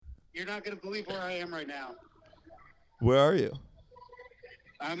You're not going to believe where I am right now. Where are you?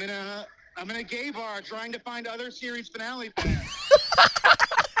 I'm in a gay bar trying to find other series finale fans.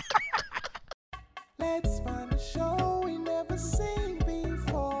 Let's find a show we never seen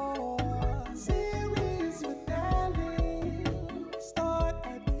before. Series finale. Start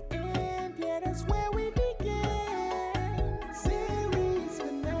at the end, yeah, that's where we begin. Series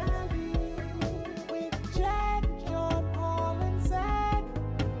finale. With Jack, John, Paul, and Zach.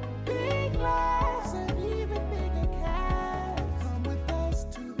 Big laughs and even bigger cast. Come with us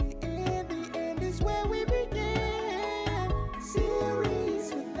to the end. The end is where we begin.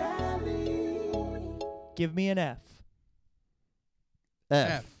 Series finale. Give me an F.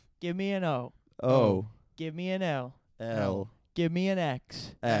 F. Give me an O. O. Give me an L. L. Give me an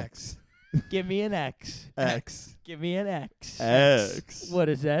X. X. Give me an X. X. Give me an X. X. What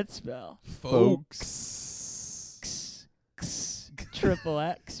does that spell? Folks. Triple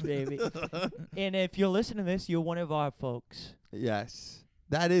X, baby. And if you're listening to this, you're one of our folks. Yes.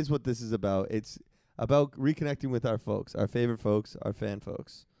 That is what this is about. It's about reconnecting with our folks, our favorite folks, our fan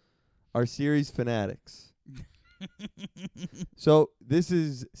folks, our series fanatics. So this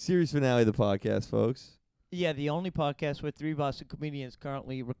is series finale of the podcast, folks. Yeah, the only podcast where three Boston comedians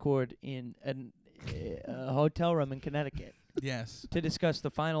currently record in a hotel room in Connecticut Yes. to discuss the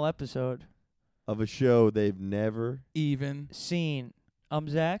final episode. Of a show they've never. Even. Scene. I'm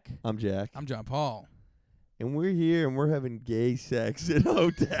Zach. I'm Jack. I'm John Paul. And we're here and we're having gay sex in a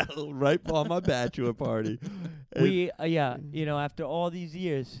hotel right on my bachelor party. And After all these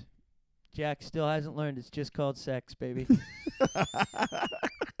years, Jack still hasn't learned it's just called sex, baby.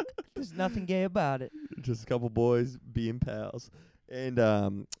 There's nothing gay about it. just a couple boys being pals. And,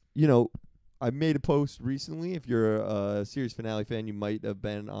 I made a post recently. If you're a series finale fan, you might have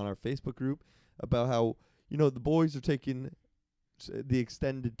been on our Facebook group about how, the boys are taking some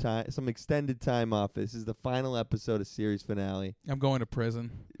extended time off. This is the final episode of series finale. I'm going to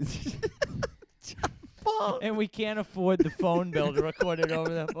prison. And we can't afford the phone bill to record it over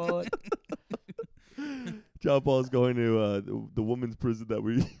the phone. John Paul's going to the women's prison that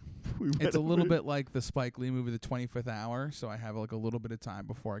we went It's a little over. bit like the Spike Lee movie, The 25th Hour, so I have like a little bit of time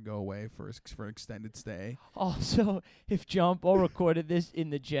before I go away for an extended stay. Also, if John Paul recorded this in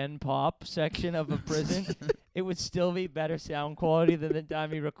the Gen Pop section of a prison, it would still be better sound quality than the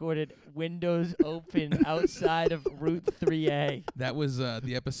time he recorded Windows Open outside of Route 3A. That was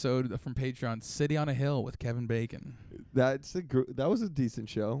the episode from Patreon, City on a Hill with Kevin Bacon. That was a decent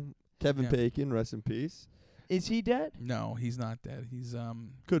show. Kevin Yeah. Bacon, rest in peace. Is he dead? No, he's not dead. He's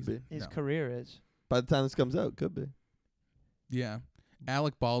Could be. His No. career is. By the time this comes out, could be. Yeah.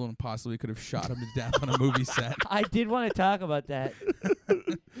 Alec Baldwin possibly could have shot him to death on a movie set. I did want to talk about that.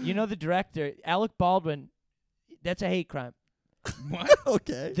 The director, Alec Baldwin, that's a hate crime. What?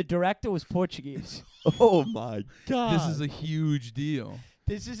 Okay. The director was Portuguese. Oh my God. This is a huge deal.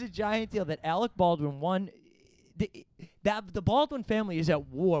 This is a giant deal that Alec Baldwin won. The Baldwin family is at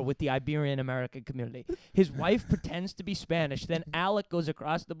war with the Iberian American community. His wife pretends to be Spanish. Then Alec goes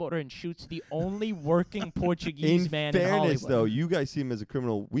across the border and shoots the only working Portuguese man in Hollywood. In fairness, though, you guys see him as a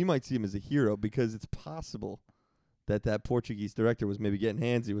criminal. We might see him as a hero because it's possible that Portuguese director was maybe getting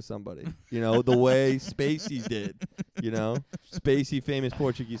handsy with somebody. The way Spacey did. Spacey, famous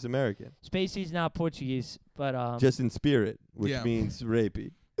Portuguese American. Spacey's not Portuguese, but Just in spirit, which Yeah. means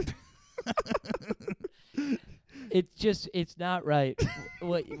rapey. it's not right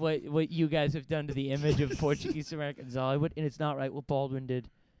what you guys have done to the image of Portuguese Americans in Hollywood, and it's not right what Baldwin did.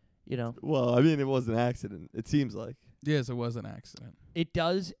 Well, I mean, it was an accident. It seems like. Yes, it was an accident. It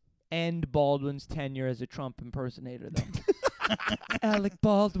does end Baldwin's tenure as a Trump impersonator, though. Alec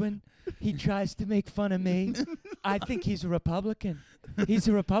Baldwin, he tries to make fun of me. I think he's a Republican. He's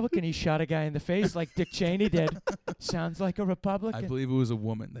a Republican. He shot a guy in the face like Dick Cheney did. Sounds like a Republican. I believe it was a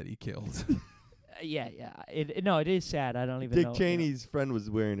woman that he killed. Yeah. It is sad. I don't even know. Dick Cheney's friend was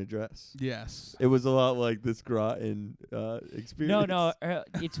wearing a dress. Yes. It was a lot like this Groton experience. No.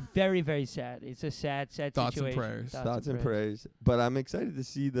 It's very, very sad. It's a sad Thoughts and situation. prayers. Thoughts and prayers. But I'm excited to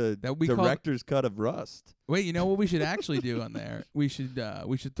see the That we call- director's cut of Rust. Wait, you know what we should actually do on there? We should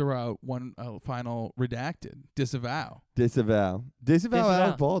throw out one final redacted disavow. Disavow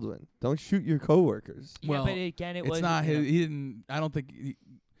Alec Baldwin. Don't shoot your coworkers. Yeah, Well, but again, it It's was not his. He didn't. I don't think.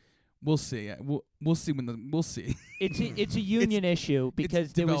 We'll see. We'll see we'll see. It's a union issue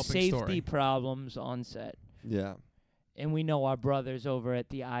because there was developing safety story. problems on set, Yeah. and we know our brothers over at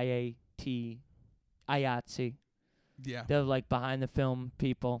the IATSE. Yeah. They're like behind the film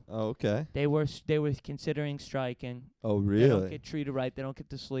people. Oh, okay. They were considering striking. Oh, They don't really? get treated right. They don't get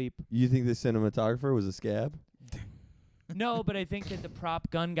to sleep. You think the cinematographer was a scab? No, but I think that the prop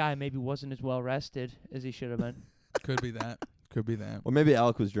gun guy maybe wasn't as well rested as he should have been. Could be that. Could be that. Or maybe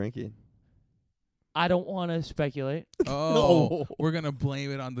Alec was drinking. I don't want to speculate. Oh, we're gonna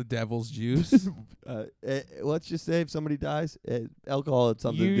blame it on the devil's juice. Let's just say if somebody dies, alcohol had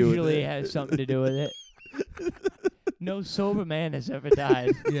something to do with it. Usually has something to do with it. No sober man has ever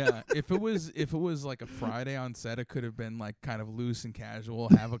died. Yeah, if it was like a Friday on set, it could have been like kind of loose and casual.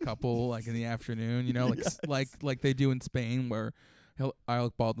 Have a couple like in the afternoon, you know, like like they do in Spain, where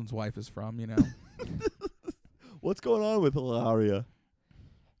Alec Baldwin's wife is from. You know, What's going on with Hilaria?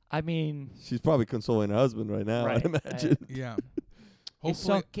 I mean, She's probably consoling her husband right now. Right, I imagine. yeah. it's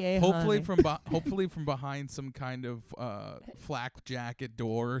Hopefully, okay, hopefully honey. hopefully from behind some kind of flak jacket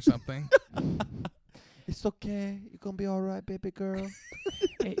door or something. It's okay. You're gonna be all right, baby girl.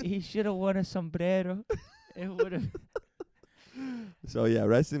 He should have worn a sombrero. It would have. So yeah,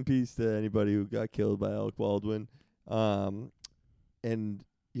 rest in peace to anybody who got killed by Alec Baldwin. And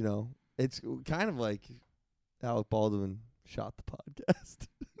you know, it's kind of like Alec Baldwin shot the podcast.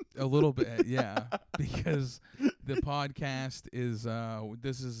 A little bit, yeah, because the podcast is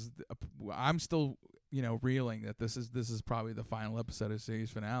I'm still reeling that this is probably the final episode of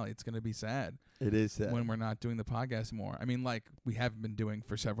series finale. It's gonna be sad It is sad. when we're not doing the podcast anymore. I mean, like we haven't been doing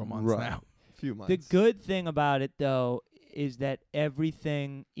for several months Right. now. A few months. The good thing about it, though, is that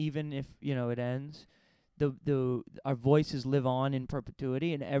everything, even if it ends, our voices live on in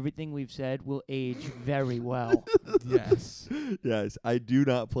perpetuity, and everything we've said will age very well. Yes. Yes, I do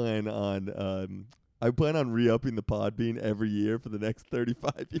not plan on. I plan on re-upping the Podbean every year for the next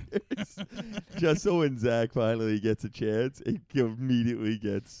 35 years, just so when Zach finally gets a chance, it immediately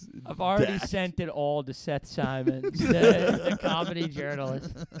gets. I've already dashed. sent it all to Seth Simons, the comedy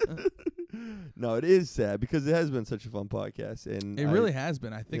journalist. No, it is sad because it has been such a fun podcast, and It really has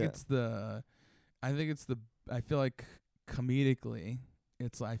been. I think yeah. I feel like comedically,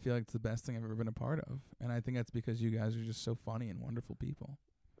 I feel like it's the best thing I've ever been a part of. And I think that's because you guys are just so funny and wonderful people.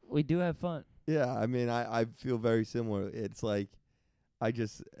 We do have fun. Yeah, I mean, I feel very similar. It's like I'm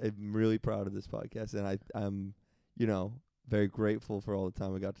really proud of this podcast, and I'm very grateful for all the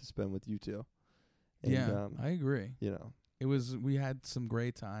time I got to spend with you two. And, Yeah, I agree. We had some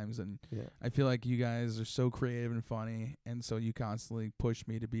great times, and Yeah. I feel like you guys are so creative and funny, and so you constantly push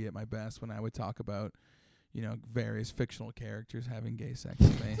me to be at my best when I would talk about, various fictional characters having gay sex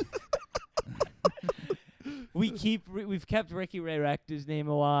with me. We've kept Ricky Ray Rector's name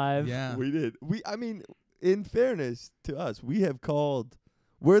alive. Yeah. We did. I mean, in fairness to us,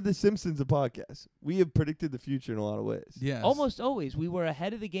 we're the Simpsons of podcasts. We have predicted the future in a lot of ways. Yes. Almost always. We were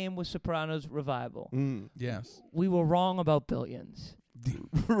ahead of the game with Sopranos revival. Yes. We were wrong about Billions.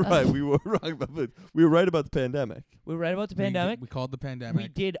 Right, we were wrong about it. We were right about the pandemic. We were right about the pandemic. We called the We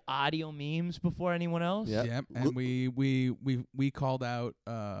pandemic. did audio memes before anyone else. Yeah. Yep. And we called out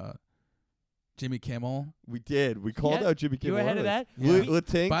Jimmy Kimmel. We did. We called Yeah, out Jimmy You Kimmel. were ahead of that. Yeah.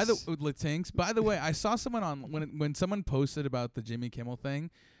 Latinx. Latinx. By the way, I saw someone when someone posted about the Jimmy Kimmel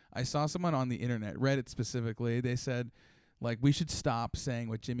thing, I saw someone on the internet, Reddit specifically, they said, like, we should stop saying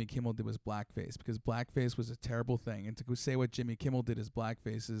what Jimmy Kimmel did was blackface, because blackface was a terrible thing, and to say what Jimmy Kimmel did is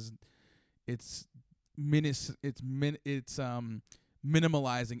blackface it's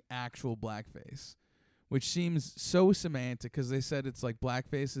minimalizing actual blackface, which seems so semantic, because they said it's like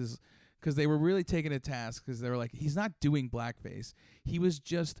blackface is, because they were really taking a task, because they were like, he's not doing blackface. He was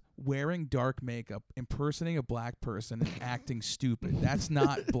just wearing dark makeup, impersonating a black person, and acting stupid. That's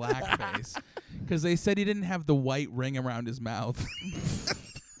not blackface. Because they said he didn't have the white ring around his mouth.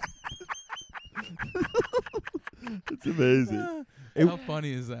 It's amazing. How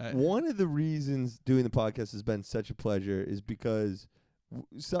funny is that? One of the reasons doing the podcast has been such a pleasure is because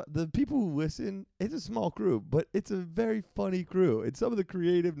the people who listen, it's a small crew, but it's a very funny crew. And some of the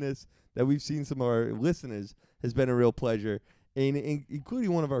creativeness that we've seen some of our listeners has been a real pleasure. And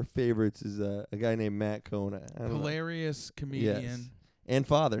including one of our favorites is a guy named Matt Kona. Hilarious comedian. Yes. And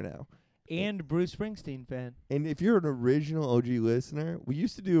father now. And Bruce Springsteen fan. And if you're an original OG listener, we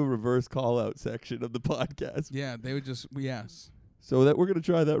used to do a reverse call-out section of the podcast. Yeah, they would just, yes. So that we're going to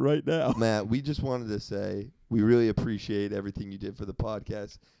try that right now. Matt, we just wanted to say we really appreciate everything you did for the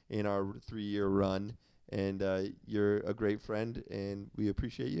podcast in our 3-year run. And you're a great friend, and we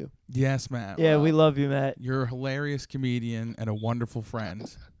appreciate you. Yes, Matt. Yeah, we love you, Matt. You're a hilarious comedian and a wonderful friend.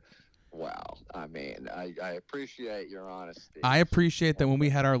 Wow. I mean, I appreciate your honesty. I appreciate that when we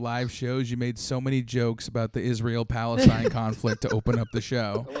had our live shows, you made so many jokes about the Israel-Palestine conflict to open up the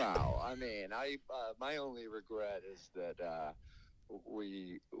show. Wow. I mean, my only regret is that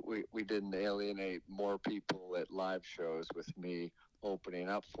we didn't alienate more people at live shows with me opening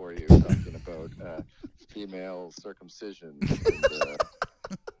up for you, talking about female circumcision. And,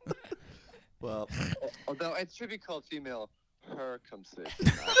 Well, although it should be called female circumcision. I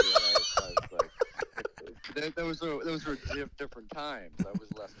realized I was like, those were different times. I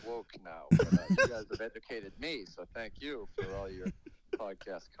was less woke now. But, you guys have educated me, so thank you for all your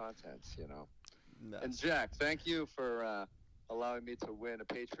podcast contents. nice. And Jack, thank you for allowing me to win a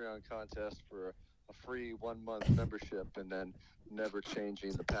Patreon contest for a free 1-month membership and then never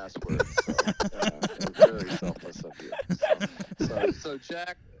changing the password. So, it was very selfless of you. So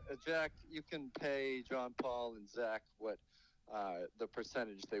Jack, you can pay John Paul and Zach what the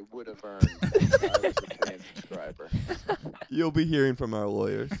percentage they would have earned if I was a paying subscriber. You'll be hearing from our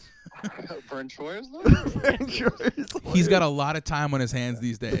lawyers. Vern Troyer's He's got a lot of time on his hands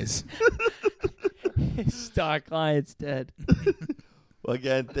these days. His star client's dead. Well,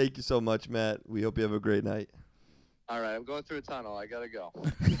 again, thank you so much, Matt. We hope you have a great night. All right, I'm going through a tunnel. I gotta go.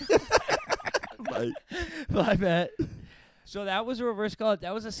 Bye. Bye, Matt. So that was a reverse call.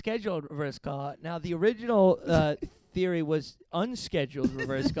 That was a scheduled reverse call. Now, the original theory was unscheduled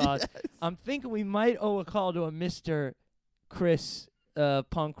reverse call. Yes. I'm thinking we might owe a call to a Mr. Chris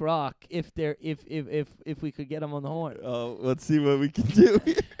Punk Rock if we could get him on the horn. Oh, let's see what we can do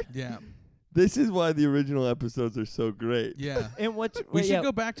here. Yeah. This is why the original episodes are so great. Yeah. And We should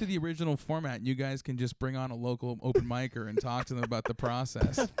go back to the original format, and you guys can just bring on a local open micer and talk to them about the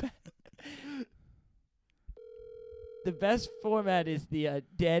process. The best format is the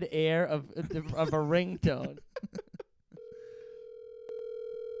dead air of a ringtone.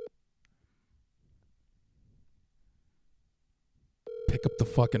 Pick up the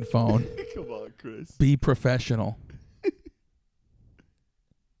fucking phone. Come on, Chris. Be professional.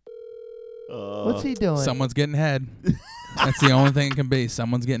 What's he doing? Someone's getting head. That's the only thing it can be.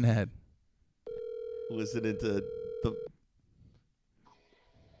 Someone's getting head. Listening to the...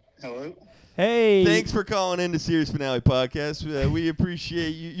 Hello? Hey. Thanks for calling in to Series Finale Podcast. We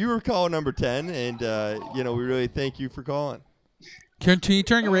appreciate you. You were caller number 10, and, we really thank you for calling. Can you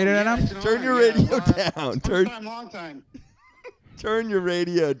turn your radio down? Turn your radio down. Long time. Turn your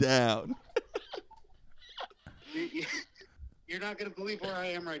radio down. You're not going to believe where I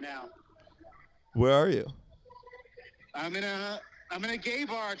am right now. Where are you? I'm in a gay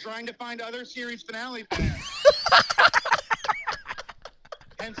bar trying to find other series finale fans.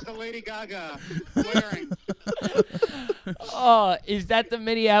 Hence the Lady Gaga flaring. Oh, is that the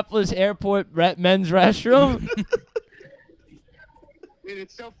Minneapolis airport men's restroom? Dude,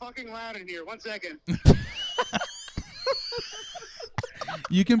 it's so fucking loud in here. 1 second.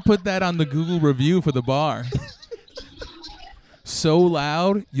 You can put that on the Google review for the bar. So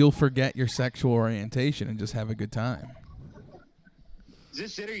loud, you'll forget your sexual orientation and just have a good time. Is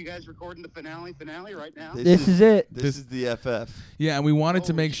this it? Are you guys recording the finale right now? This is it. This is the FF. Yeah, and we wanted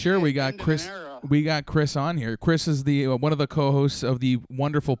to Holy make sure we shit, got end of Chris. an era. We got Chris on here. Chris is the one of the co-hosts of the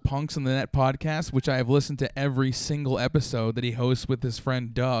wonderful Punks on the Net podcast, which I have listened to every single episode that he hosts with his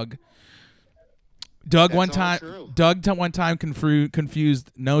friend Doug. Doug That's one all time, true. one time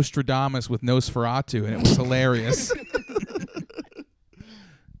confused Nostradamus with Nosferatu, and it was hilarious.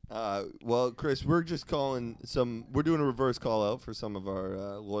 Well, Chris, we're just calling we're doing a reverse call out for some of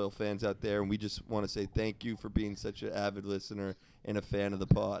our loyal fans out there, and we just want to say thank you for being such an avid listener and a fan of the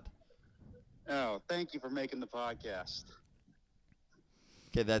pod. Oh, thank you for making the podcast.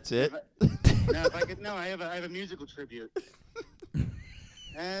 Okay, that's it? I have a musical tribute.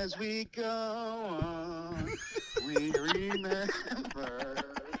 As we go on, we remember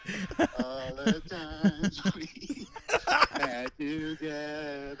all the times we had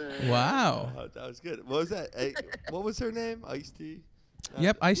together. Wow. Oh, that was good. What was that? What was her name? Ice-T?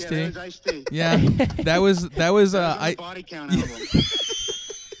 Yep, Ice Yeah, T. that was Ice-T. Yeah, that was That was on I. the Body Count album.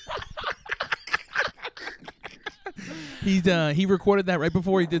 He recorded that right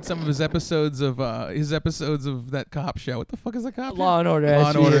before he did some of his episodes of that cop show. What the fuck is a cop? Law and Order. Law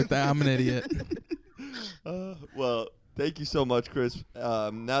and SVU. Order. I'm an idiot. Well, thank you so much, Chris.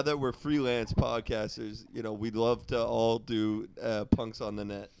 Now that we're freelance podcasters, we'd love to all do Punks on the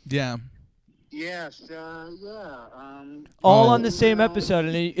Net. Yeah. Yes, All Oh. on the same episode,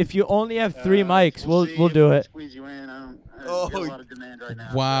 and if you only have 3 mics, we'll we'll see do if we it. Squeeze you in. I got Oh. a lot of demand right now.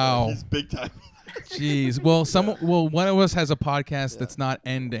 Wow. He's big time. Jeez. Well, one of us has a podcast that's not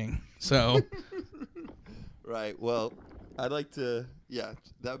ending. So Right. Well, I'd like to. Yeah,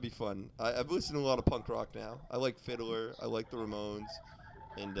 that would be fun. I've listened to a lot of punk rock now. I like Fiddler. I like the Ramones,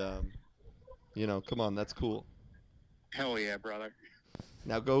 and come on, that's cool. Hell yeah, brother.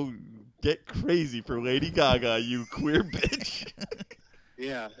 Now go get crazy for Lady Gaga, you queer bitch.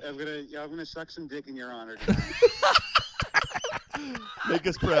 Yeah, I'm gonna suck some dick in your honor tonight. Make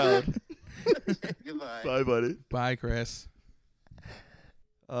us proud. Goodbye. Bye, buddy. Bye, Chris.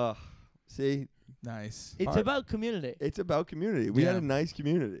 See, Nice. It's about community. it's about community. We had Yeah. a nice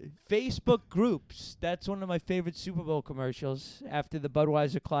community. Facebook groups. That's one of my favorite Super Bowl commercials after the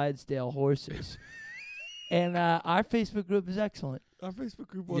Budweiser Clydesdale horses. And our Facebook group is excellent. Our Facebook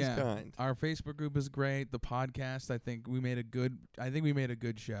group was kind. Our Facebook group is great. The podcast, I think we made a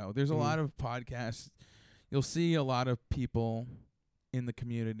good show. There's a Mhm. lot of podcasts. You'll see a lot of people in the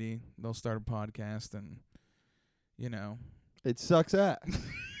community. They'll start a podcast and, you know. It sucks ass.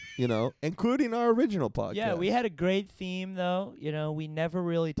 Including our original podcast. Yeah, we had a great theme, though. We never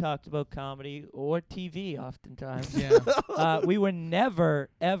really talked about comedy or TV oftentimes. Yeah. We were never,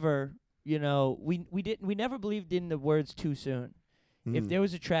 ever, we never believed in the words too soon. If Mm. there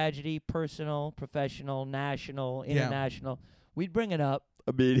was a tragedy, personal, professional, national, Yeah. international, we'd bring it up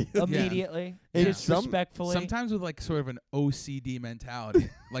immediately. immediately, And just some- respectfully. Sometimes with like sort of an OCD mentality.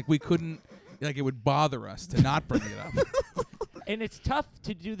 Like we couldn't, like it would bother us to not bring it up. And it's tough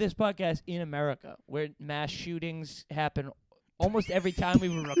to do this podcast in America, where mass shootings happen almost every time we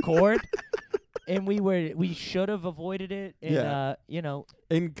record. And we should have avoided it. And, Yeah.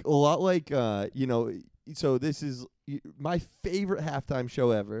 And a lot like, so this is my favorite halftime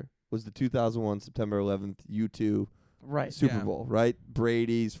show ever was the 2001 September 11th U2 right. Super Yeah. Bowl, right?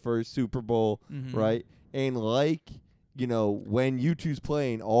 Brady's first Super Bowl, Mhm. right? And like, when U2's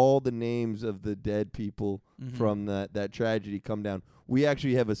playing, all the names of the dead people Mhm. from that tragedy come down. We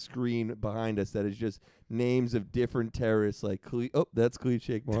actually have a screen behind us that is just names of different terrorists, like that's Khalid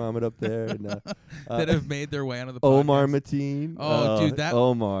Sheikh Mohammed up there, and that have made their way onto the podcast. Omar Mateen. Oh, dude, that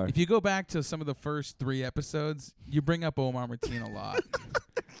Omar. If you go back to some of the first 3 episodes, you bring up Omar Mateen a lot.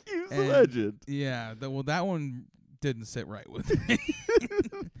 He's a And- legend. Yeah, that one didn't sit right with me.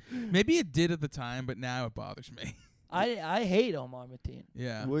 Maybe it did at the time, but now it bothers me. I hate Omar Mateen.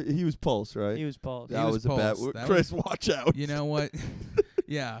 Yeah. He was Pulse, right? He was Paul. He that was was a bad. Pulse. That Chris, watch out. You know what?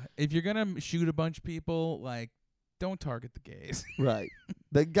 Yeah, if you're gonna shoot a bunch of people, like, don't target the gays. Right.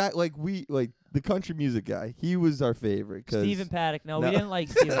 The guy, the country music guy, he was our favorite. Stephen Paddock. No, No. we didn't like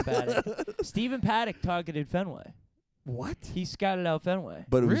Stephen Paddock. Stephen Paddock targeted Fenway. What? He scouted out Fenway.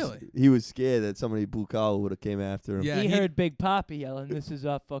 But Really? he was scared that somebody blue collar would have came after him. Yeah, he he- heard Big Papi yelling, "This is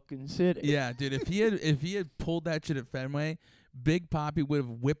our fucking city." Yeah, dude. If he had pulled that shit at Fenway, Big Papi would have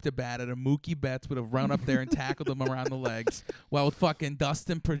whipped a bat at him. Mookie Betts would have run up there and tackled him around the legs, while fucking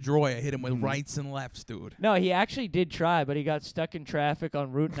Dustin Pedroia hit him with rights and lefts, dude. No, he actually did try, but he got stuck in traffic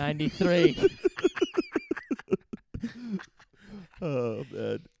on Route 93. Oh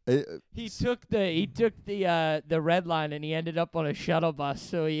man. He took the red line and he ended up on a shuttle bus,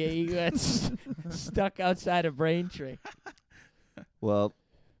 so he got stuck outside of Braintree. Well,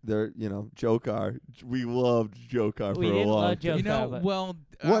 Jokar. We loved Jokar We for a didn't long love time. Joe Well,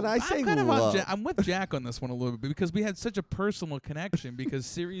 When I say love. I'm with Jack on this one a little bit because we had such a personal connection because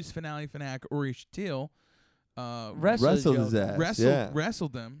series finale fanatic Uri Shatil Wrestled his ass.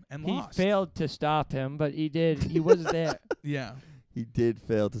 wrestled him and He lost. failed to stop him, but he did. He was there. Yeah. He did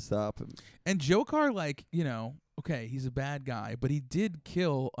fail to stop him. And Jokar, okay, he's a bad guy, but he did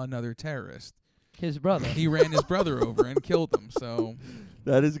kill another terrorist. His brother. He ran his brother over and killed him. So,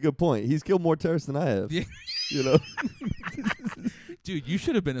 That is a good point. He's killed more terrorists than I have. Yeah. Dude, you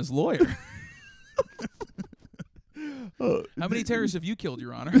should have been his lawyer. How many terrorists have you killed,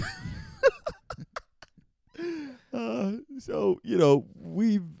 Your Honor? So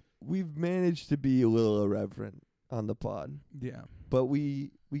we've managed to be a little irreverent on the pod, Yeah. but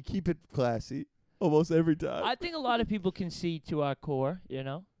we keep it classy almost every time. I think a lot of people can see to our core,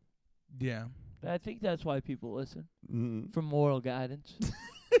 Yeah. I think that's why people listen, Mm. for moral guidance.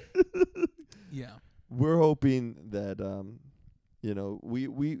 Yeah. We're hoping that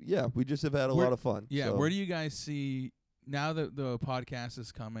we just have had a lot of fun. Yeah. so. Where do you guys see now that the podcast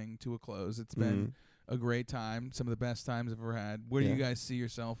is coming to a close? It's been a great time, some of the best times I've ever had. Where do you Yeah. guys see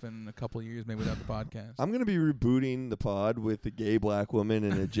yourself in a couple of years, maybe without the podcast? I'm gonna be rebooting the pod with a gay black woman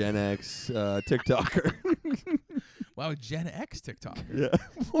and a Gen X TikToker. Wow, Gen X TikTok. Yeah.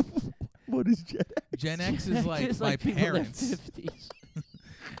 What is Gen X? Gen X is like Just my people in their parents. 50s.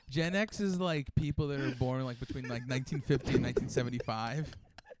 Gen X is like people that are born like between like 1950 and 1975.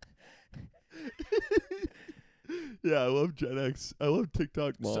 Yeah, I love Gen X. I love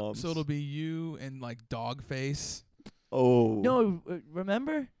TikTok moms. So it'll be you and like Dogface. Oh. No,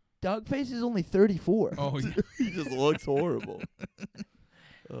 remember? Dogface is only 34. Oh, yeah. He just looks horrible.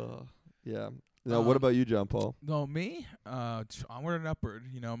 Yeah. Now, what about you, John Paul? No, me? Onward and upward.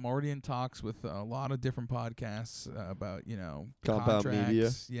 I'm already in talks with a lot of different podcasts about, Compound contracts.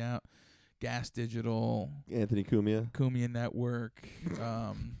 Media. Yeah. Gas Digital, Anthony Cumia. Cumia Network,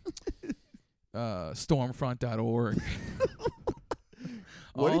 Stormfront.org.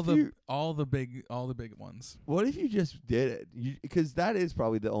 What if all the big ones. What if you just did it? Because that is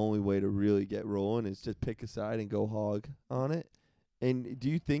probably the only way to really get rolling is just pick a side and go hog on it. And do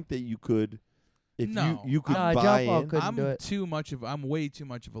you think that you could, if No, you could No, buy John Paul in? couldn't do it. I'm way too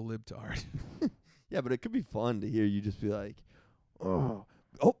much of a libtard. Yeah, but it could be fun to hear you just be like, oh,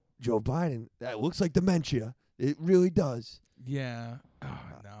 Joe Biden, that looks like dementia. It really does. Yeah. Oh,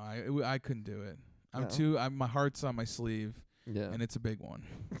 no, I couldn't do it. No? My heart's on my sleeve, Yeah. and it's a big one.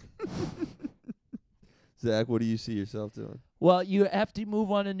 Zach, what do you see yourself doing? Well, you have to move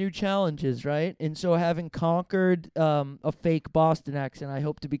on to new challenges, right? And so having conquered a fake Boston accent, I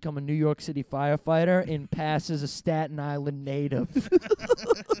hope to become a New York City firefighter and pass as a Staten Island native.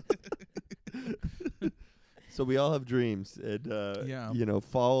 So we all have dreams, and Yeah.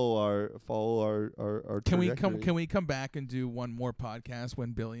 follow our Can trajectory. we come back and do one more podcast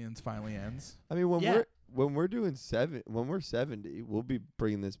when Billions finally ends? I mean, Yeah. when we're doing when we're 70, we'll be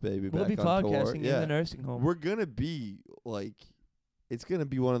bringing this baby We'll back be on tour. podcasting Yeah. in the nursing home. We're gonna be like, it's gonna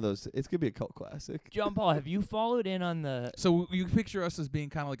be one of those. It's gonna be a cult classic. John Paul, have you followed in on the... So you picture us as being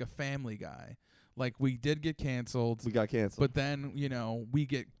kind of like a Family Guy. Like we did get canceled, We got canceled. but then we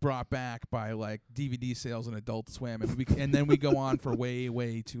get brought back by like DVD sales and Adult Swim, and then we go on for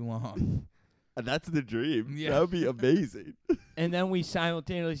way too long. And that's the dream. Yeah. That would be amazing. And then we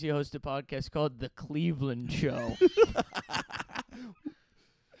simultaneously host a podcast called The Cleveland Show.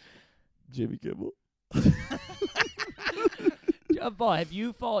 Jimmy Kimmel. John Paul, have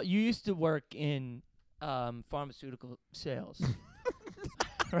you followed... You used to work in pharmaceutical sales.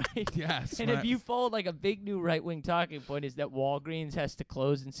 Right? Yes. And if you followed, like, a big new right-wing talking point is that Walgreens has to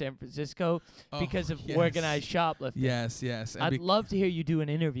close in San Francisco because of organized shoplifting. Yes. And I'd love to hear you do an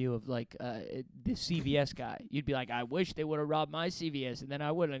interview of, like, the CVS guy. You'd be like, I wish they would have robbed my CVS, and then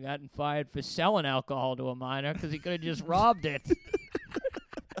I wouldn't have gotten fired for selling alcohol to a minor because he could have just robbed it.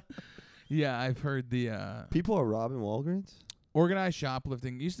 Yeah, I've heard the People are robbing Walgreens. organized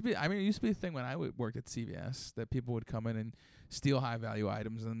shoplifting used to be. I mean, it used to be a thing when I worked at CVS that people would come in and steal high value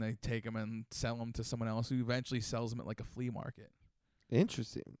items and then they take them and sell them to someone else who eventually sells them at like a flea market.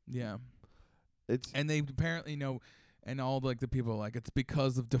 Interesting. Yeah, It's and they apparently and all like the people are like it's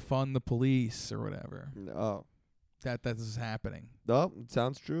because of defund the police or whatever that is happening. No, it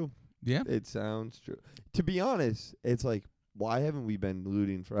sounds true. Yeah, It sounds true. To be honest, it's like, why haven't we been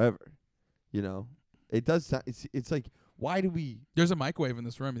looting forever? It does sound. It's like, why do we? there's a microwave in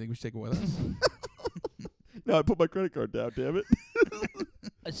this room. You think we should take it with us? No, I put my credit card down. Damn it.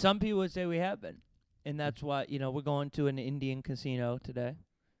 Some people would say we have been. And that's why, we're going to an Indian casino today.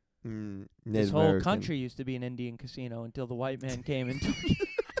 This Native whole American. country used to be an Indian casino until the white man came and took it.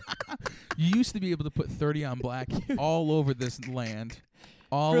 You used to be able to put 30 on black all over this land,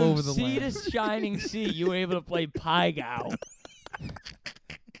 all From over the sea land. to shining sea, you were able to play Pai Gow.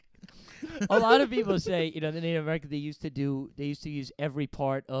 A lot of people say, the Native Americans, they used to use every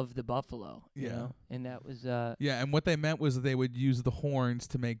part of the buffalo, you Yeah. know, and that was Yeah, and what they meant was they would use the horns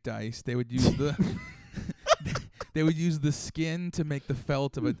to make dice. They would use the they would use the skin to make the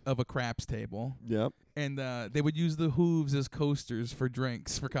felt of a craps table, Yep. and they would use the hooves as coasters for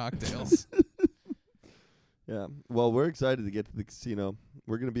drinks for cocktails. Yeah. Well, we're excited to get to the casino.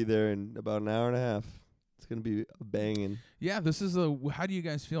 We're gonna be there in about an hour and a half. It's gonna be banging. Yeah, this is how do you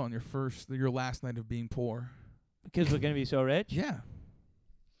guys feel on your last night of being poor? because we're going to be so rich. Yeah.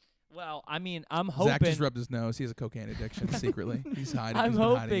 Well, I mean, I'm hoping. Zach just rubbed his nose. He has a cocaine addiction secretly. He's hiding. I'm He's been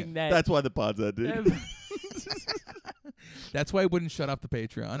hiding hoping it. that. That's why the pod's that, dude. That's why I wouldn't shut off the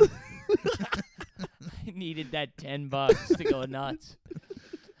Patreon. I needed that $10 to go nuts.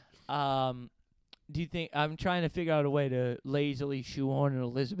 Do you think I'm trying to figure out a way to lazily shoehorn an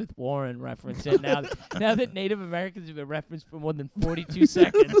Elizabeth Warren reference in now? Now that Native Americans have been referenced for more than 42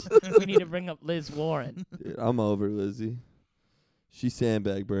 seconds, we need to bring up Liz Warren. Dude, I'm over Lizzie. She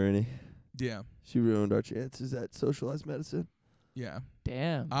sandbagged Bernie. Yeah. She ruined our chances at socialized medicine. Yeah.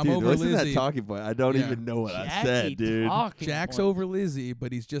 Damn. I'm Dude, over listen to Lizzie. that talking point. I don't Yeah. even know what I Jackie said, dude. talking Jack's point. over Lizzie,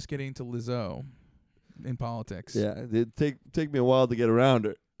 but he's just getting to Lizzo in politics. Yeah, it take me a while to get around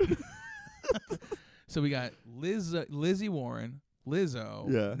her. So we got Lizzie Warren, Lizzo.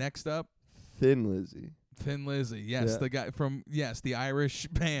 Yeah. Next up, Thin Lizzie. Thin Lizzy. Yes, Yeah. the guy from the Irish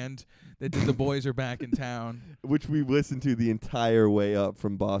band that did The Boys Are Back in Town. Which we listened to the entire way up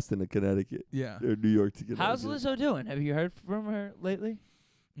from Boston to Connecticut. Yeah. Or New York to Connecticut. How's Lizzo doing? Have you heard from her lately?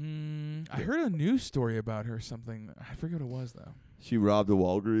 I heard a news story about her. Something I forget what it was though. She robbed a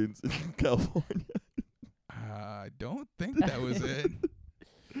Walgreens in California. I don't think that was it.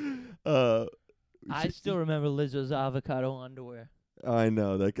 I still remember Lizzo's avocado underwear. I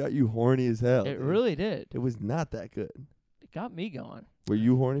know that got you horny as hell. It dude. really did. It was not that good. It got me going. Were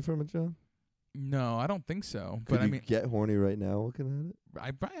you horny from it, John? No, I don't think so. Could But I you mean, get horny right now looking at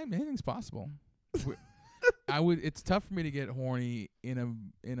it? anything's possible. I would. It's tough for me to get horny in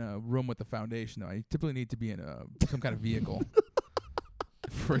a room with a foundation, though. I typically need to be in some kind of vehicle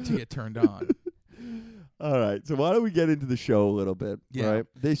for it to get turned on. All right, so why don't we get into the show a little bit? Yeah. Right?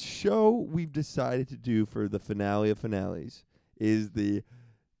 This show we've decided to do for the finale of finales is the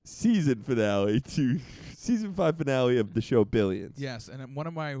season 5 finale of the show Billions. Yes, and one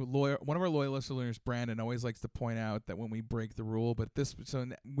of our loyal listeners, Brandon, always likes to point out that when we break the rule,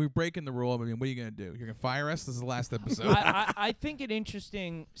 we're breaking the rule. I mean, what are you gonna do? You're gonna fire us? This is the last episode. I think an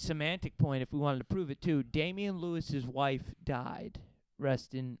interesting semantic point, if we wanted to prove it too, Damian Lewis's wife died.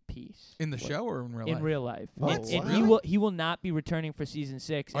 Rest in peace. In the show or in real life? In real life. Oh, And wow. he will not be returning for season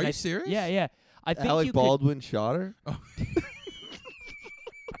 6. Are And you serious? Yeah. I think Alec you Baldwin shot her? Oh.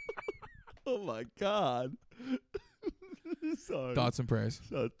 Oh my God. Sorry. Thoughts and prayers.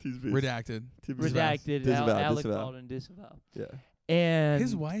 Redacted. redacted Disavow, Alec disavow. Baldwin disavow. Yeah. And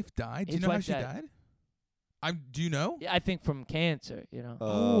His wife died. Do you his know how wife she died. died? Do you know? I think from cancer, you know.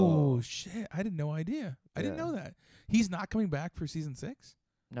 Oh shit! I had no idea. I didn't Yeah. know that. He's not coming back for season 6.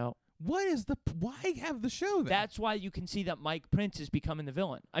 No. What is why have the show then? That's why you can see that Mike Prince is becoming the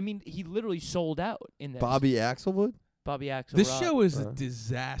villain. I mean, he literally sold out in this. Bobby Axelwood? Bobby Axelrod. This show is a Uh.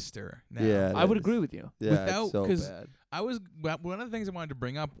 disaster now. Yeah. I would is. agree with you. Yeah, Without- it's so 'cause bad. One of the things I wanted to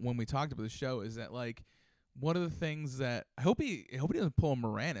bring up when we talked about the show is that like one of the things that I hope he doesn't pull a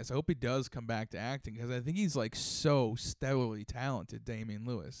Moranis. I hope he does come back to acting because I think he's like so stellarly talented, Damian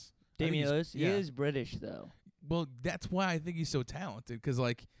Lewis. I think Damian he's- Lewis, he yeah. is British though. Well, that's why I think he's so talented because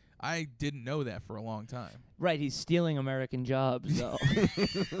like I didn't know that for a long time. Right, he's stealing American jobs though.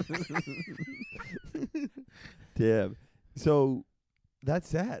 Damn. So that's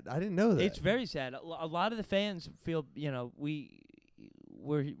sad. I didn't know that. It's very sad. A lot of the fans feel,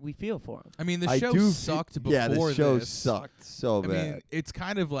 we feel for him. I mean, the I show do sucked before Yeah, the show this. sucked so I bad. mean, it's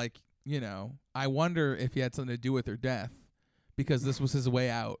kind of like, I wonder if he had something to do with her death because this was his way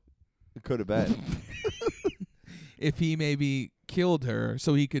out. It could have been. If he maybe killed her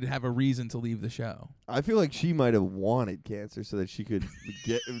so he could have a reason to leave the show. I feel like she might have wanted cancer so that she could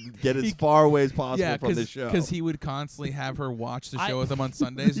get as far away as possible from the show. because he would constantly have her watch the show with him on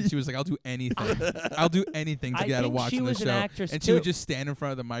Sundays, and she was like, "I'll do anything. I'll do anything to I get out of think she watching the was an show." actress And she would too. just stand in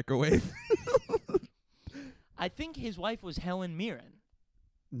front of the microwave. I think his wife was Helen Mirren.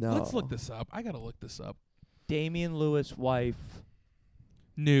 No. Let's look this up. I gotta look this up. Damian Lewis' wife.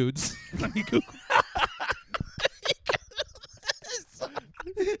 Nudes. Let me Google.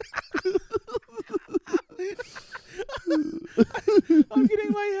 I'm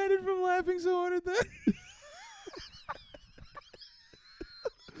getting lightheaded from laughing so hard at that.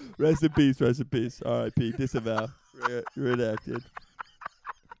 Rest in peace, rest in peace. R.I.P. Disavow. Redacted.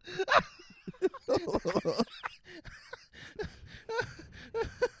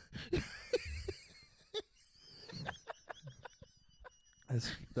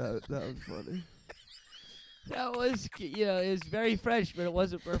 That was funny. That was, it was very fresh, but it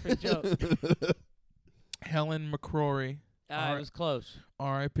was a perfect joke. Helen McCrory. It was close.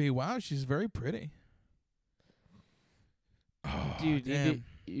 R.I.P. Wow, she's very pretty. Oh, Dude, damn.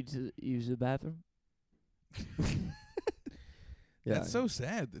 you use the bathroom? Yeah. That's so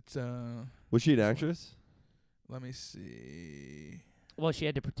sad. That's Was she an actress? let me see. Well, she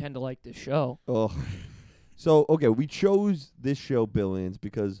had to pretend to like the show. Oh. So, okay, we chose this show, Billions,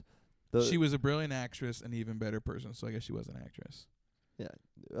 because She was a brilliant actress and even better person, so I guess she was an actress.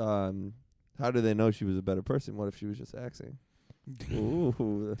 how do they know she was a better person? What if she was just acting?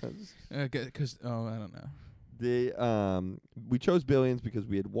 Ooh. Because I don't know. We chose Billions because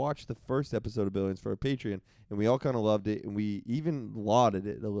we had watched the first episode of Billions for our Patreon, and we all kind of loved it, and we even lauded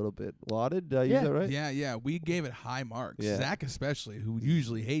it a little bit. Lauded? Did I use that right? Yeah, we gave it high marks. Yeah. Zach especially, who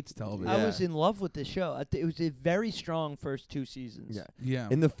usually hates television. Yeah. I was in love with the show. It was a very strong first 2 seasons. Yeah. Yeah.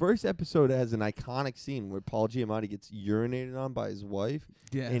 In the first episode, it has an iconic scene where Paul Giamatti gets urinated on by his wife,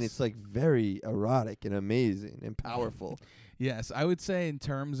 Yes. and it's like very erotic and amazing and powerful. Yes, I would say in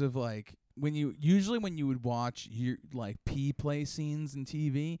terms of like when you would watch your like pee play scenes in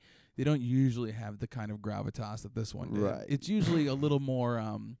TV, they don't usually have the kind of gravitas that this one did. Right. It's usually a little more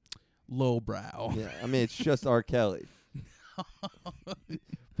lowbrow. Yeah, I mean, it's just R. Kelly.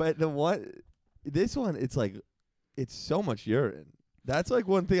 But this one, it's like, it's so much urine. That's like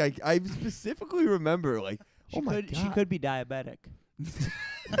one thing I specifically remember. Like, She oh my could God. she could be diabetic.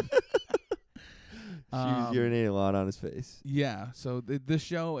 She was urinating a lot on his face. Yeah, so this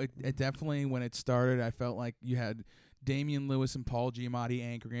show, it definitely, when it started, I felt like you had Damian Lewis and Paul Giamatti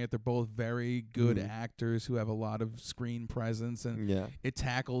anchoring it. They're both very good actors who have a lot of screen presence, and it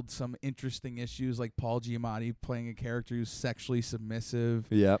tackled some interesting issues, like Paul Giamatti playing a character who's sexually submissive.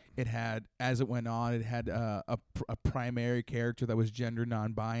 Yep. It had, as it went on, it had a primary character that was gender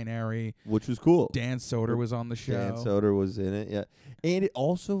non-binary, which was cool. Dan Soder was on the show. Dan Soder was in it, yeah. And it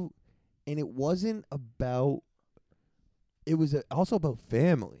also, it wasn't about, it was also about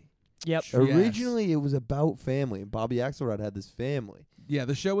family. Yep. Originally, it was about family, and Bobby Axelrod had this family. Yeah,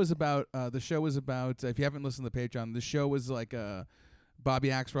 the show was about. If you haven't listened to the Patreon, the show was like Bobby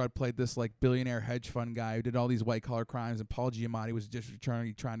Axelrod played this like billionaire hedge fund guy who did all these white collar crimes, and Paul Giamatti was just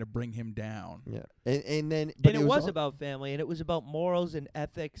trying to bring him down. Yeah, and then but it was about family, and it was about morals and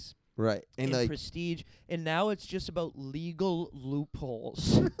ethics. Right, and like prestige, and now it's just about legal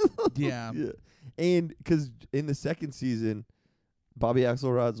loopholes. Yeah, and because in the second season, Bobby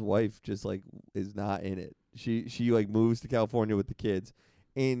Axelrod's wife just like is not in it. She like moves to California with the kids,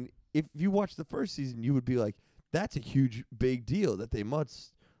 and if you watch the first season, you would be like, that's a huge big deal that they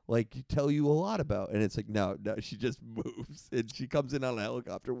must like tell you a lot about. And it's like no, she just moves, and she comes in on a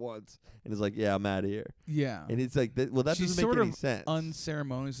helicopter once, and is like, yeah, I'm out of here. Yeah, and it's like that. Well, that she's doesn't make sort any of sense.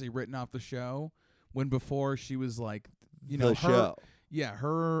 Unceremoniously written off the show, when before she was like, the show. Yeah,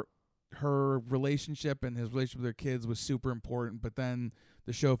 her relationship and his relationship with their kids was super important, but then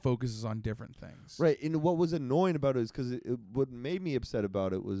the show focuses on different things. Right, and what was annoying about it is because what made me upset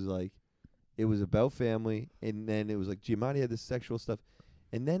about it was like it was about family, and then it was like Giamatti had this sexual stuff,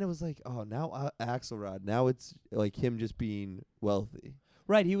 and then it was like, oh, now Axelrod, now it's like him just being wealthy.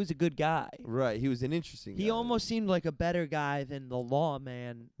 Right, he was a good guy. Right, he was an interesting guy. He almost seemed like a better guy than the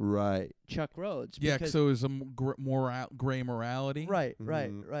lawman. Right. Chuck Rhodes. Yeah, so it was a gray morality. Right.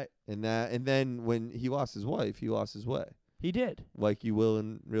 And then when he lost his wife, he lost his way. He did. Like you will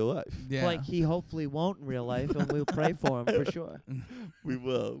in real life. Yeah. Like he hopefully won't in real life, and we'll pray for him for sure. We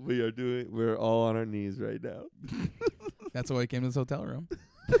will. We're all on our knees right now. That's why he came to this hotel room.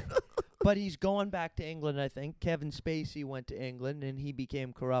 But he's going back to England, I think. Kevin Spacey went to England, and he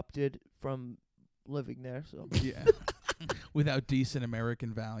became corrupted from living there. So yeah, without decent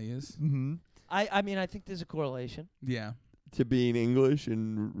American values. Mm-hmm. I mean, I think there's a correlation. Yeah, to being English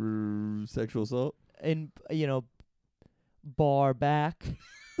and sexual assault, and bar back,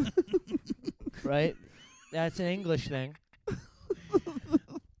 right? That's an English thing.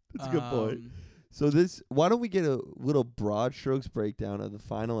 That's a good point. So why don't we get a little broad strokes breakdown of the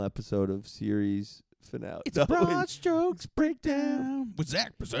final episode of series finale? It's broad strokes breakdown with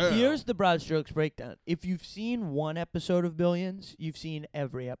Zach Brazell. Here's the broad strokes breakdown. If you've seen one episode of Billions, you've seen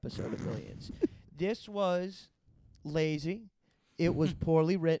every episode of Billions. This was lazy. It was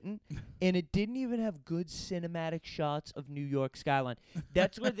poorly written, and it didn't even have good cinematic shots of New York skyline.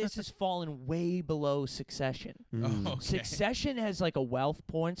 That's where this has fallen way below Succession. Oh, okay. Succession has like a wealth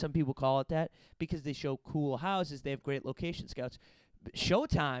porn, some people call it that, because they show cool houses. They have great location scouts.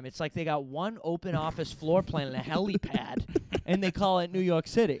 Showtime, it's like they got one open office floor plan and a helipad, and they call it New York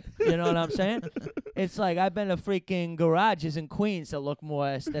City. You know what I'm saying? It's like, I've been to freaking garages in Queens that look more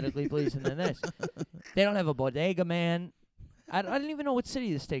aesthetically pleasing than this. They don't have a bodega, man. I don't even know what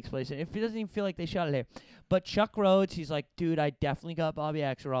city this takes place in. It doesn't even feel like they shot it here. But Chuck Rhodes, he's like, dude, I definitely got Bobby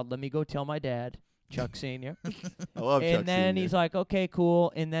Axelrod. Let me go tell my dad, Chuck Sr. I love Chuck And then Sr. he's like, okay,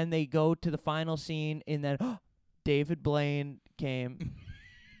 cool. And then they go to the final scene, and then David Blaine came.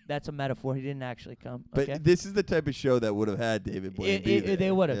 That's a metaphor. He didn't actually come. But okay? this is the type of show that would have had David Blaine be there.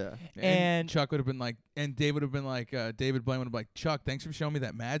 They would have. Yeah. And Chuck would have been like, and David would have been like, David Blaine would have been like, Chuck, thanks for showing me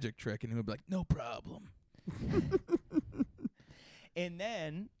that magic trick. And he would be like, no problem. And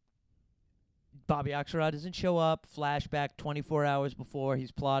then Bobby Axelrod doesn't show up. Flashback 24 hours before.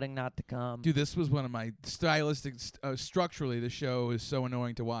 He's plotting not to come. Dude, this was one of my structurally, the show is so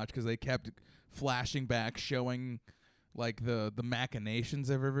annoying to watch because they kept flashing back, showing like the machinations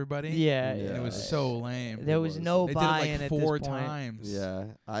of everybody. Yeah. And it was so lame. There was no They buy-in did it at like 4 this point. times. Yeah,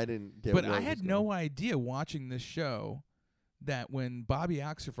 I didn't get But what I was had going no idea watching this show that when Bobby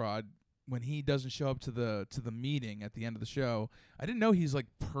Axelrod, when he doesn't show up to the meeting at the end of the show, I didn't know he's like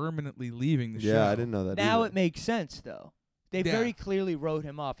permanently leaving the show. Yeah, I didn't know that Now either. it makes sense, though. They Yeah. very clearly wrote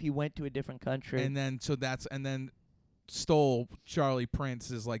him off. He went to a different country. And then Stoll Charlie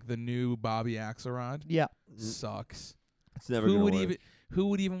Prince is like the new Bobby Axelrod. Yeah. Sucks. It's never Who gonna would work. who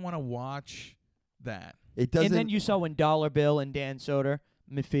would even want to watch that? It doesn't. And then you saw when Dollar Bill and Dan Soder,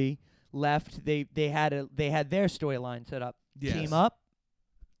 Miffy, left, they had their storyline set up. Yes. Team up,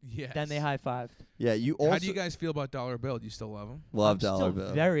 Yes. then they high-fived. you also How do you guys feel about Dollar Bill? Do you still love him? love I'm Dollar still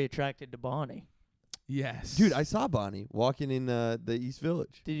Bill. very attracted to Bonnie. Yes. Dude, I saw Bonnie walking in the East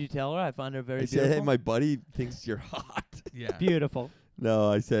Village. Did you tell her? I found her very I beautiful. said, "Hey, my buddy thinks you're hot." Yeah. Beautiful.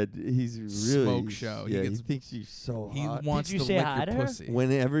 No, I said he's really Smoke show. He Yeah, he gets- thinks she's so He hot. wants Did you to say lick hi your to her? pussy.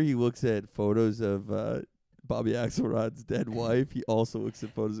 Whenever he looks at photos of Bobby Axelrod's dead wife, he also looks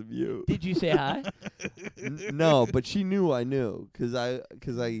at photos of you. Did you say hi? No, but she knew I knew because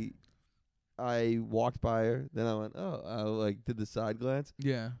I walked by her. Then I went, oh, I like did the side glance,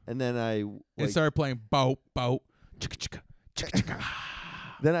 Yeah. and then I It like, started playing boat, chicka chicka, chicka chicka.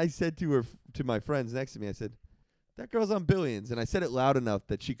 then I said to her to my friends next to me, I said, "That girl's on Billions," and I said it loud enough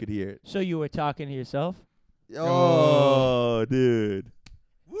that she could hear it. So you were talking to yourself? Oh, dude.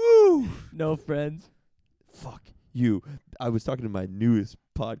 Woo! No friends. Fuck you. I was talking to my newest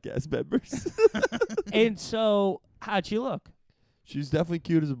podcast members. And so, how'd she look? She's definitely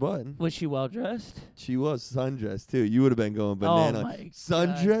cute as a button. Was she well dressed? She was sundressed too. You would have been going banana. Oh my God.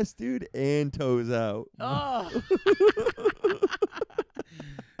 Sundressed, dude, and toes out. Oh.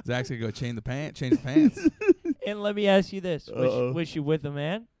 Zach's gonna go change the pants. And let me ask you this: Uh-oh. was she with a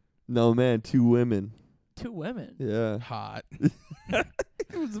man? No, man, 2 women. 2 women. Yeah. Hot.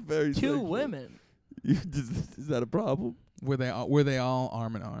 It was a very 2 sexual. women. Is that a problem? Were they all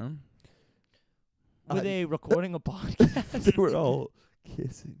arm in arm? Were they recording a podcast? They were all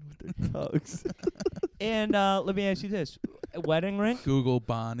kissing with their tongues. And let me ask you this: a wedding ring? Google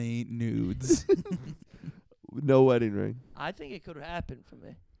Bonnie nudes. No wedding ring. I think it could happen for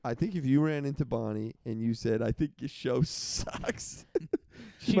me. I think if you ran into Bonnie and you said, "I think your show sucks,"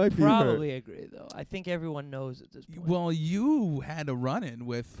 she She'd might be hurt. probably agree, though. I think everyone knows at this point. Well, you had a run-in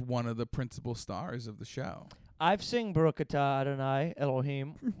with one of the principal stars of the show. I've sing Baruch Atah Adonai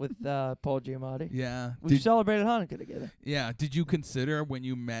Elohim with Paul Giamatti. Yeah. We've celebrated Hanukkah together. Yeah. Did you consider when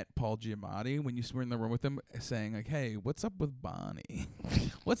you met Paul Giamatti, when you were in the room with him, saying like, "Hey, what's up with Bonnie?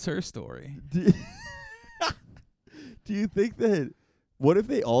 What's her story?" Do you think that? What if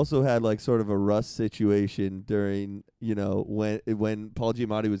they also had like sort of a Russ situation during, when Paul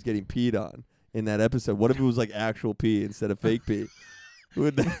Giamatti was getting peed on in that episode? What if it was like actual pee instead of fake pee?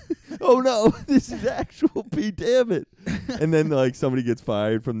 Oh no, this is actual pee, damn it. And then like somebody gets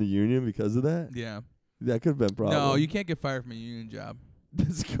fired from the union because of that? Yeah. That could have been a problem. No, you can't get fired from a union job.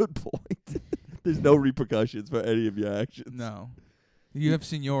 That's a good point. There's no repercussions for any of your actions. No. You have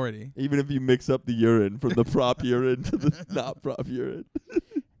seniority. Even if you mix up the urine from the prop urine to the not prop urine.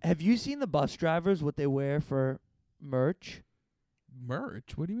 Have you seen the bus drivers, what they wear for merch?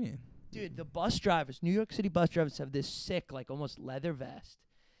 Merch? What do you mean? Dude, the bus drivers, New York City bus drivers have this sick, like almost leather vest.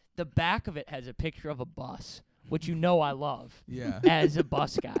 The back of it has a picture of a bus, which you know I love Yeah. as a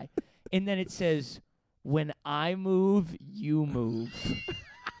bus guy. And then it says, "When I move, you move."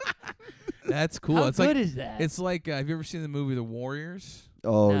 That's cool. How It's good like is that? It's like have you ever seen the movie The Warriors?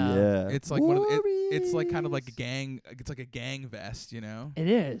 Oh No. yeah. It's like it's like kind of like a gang. It's like a gang vest, you know? It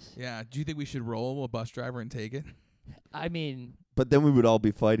is. Yeah. Do you think we should roll a bus driver and take it? I mean, But then we would all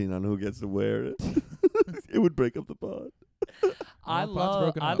be fighting on who gets to wear it. It would break up the pod. I pod's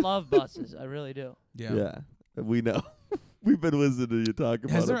broken up. love buses. I really do. Yeah. We know. We've been listening to you talk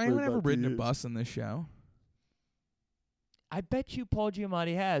about Has it there for anyone ever about 2 ridden a years. bus in this show? I bet you Paul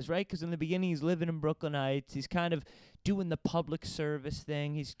Giamatti has, right? Because in the beginning he's living in Brooklyn Heights. He's kind of doing the public service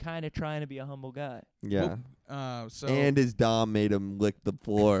thing. He's kind of trying to be a humble guy. Yeah. So And his dom made him lick the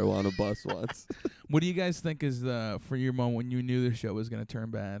floor on a bus once. what do you guys think is for your moment when you knew the show was going to turn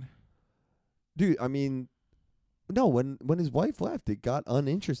bad? Dude, I mean, no, when his wife left, it got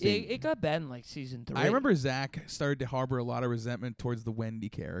uninteresting. It got bad in like season 3. I remember Zach started to harbor a lot of resentment towards the Wendy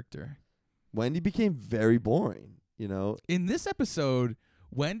character. Wendy became very boring, In this episode,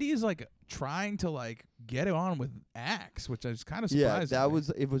 Wendy is like trying to like get it on with Axe, which I was kind of surprised. Yeah,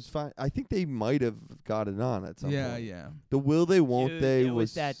 it was fine. I think they might have got it on at some point. Yeah. The will they, won't Dude, they it was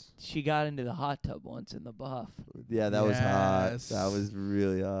was that she got into the hot tub once in the buff. Yeah, that was hot. Yes. That was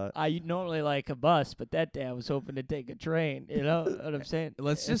really hot. I normally like a bus, but that day I was hoping to take a train. You know what I'm saying?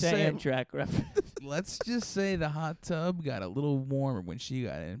 Let's It's just an say Amtrak reference. let's just say the hot tub got a little warmer when she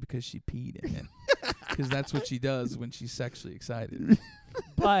got in because she peed in it. Because that's what she does when she's sexually excited.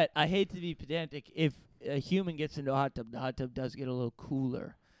 But I hate to be pedantic. If a human gets into a hot tub, the hot tub does get a little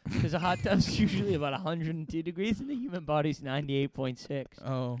cooler. Because a hot tub's usually about 102 degrees, and the human body's 98.6.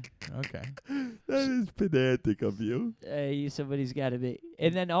 Oh, okay. That is pedantic of you. Somebody's got to be.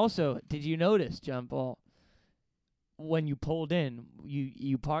 And then also, did you notice, John Paul, when you pulled in,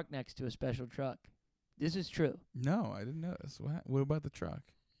 you parked next to a special truck? This is true. No, I didn't notice. What about the truck?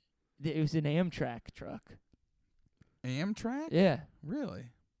 It was an Amtrak truck. Amtrak? Yeah. Really?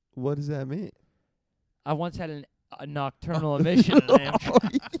 What does that mean? I once had a nocturnal emission in an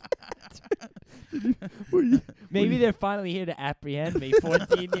Amtrak. they're finally here to apprehend me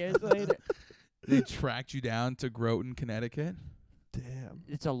 14 years later. They tracked you down to Groton, Connecticut. Damn.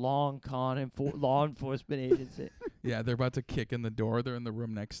 It's a long con law enforcement agency. Yeah, they're about to kick in the door. They're in the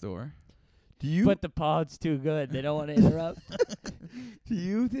room next door. Do you But the pod's too good. They don't want to interrupt. do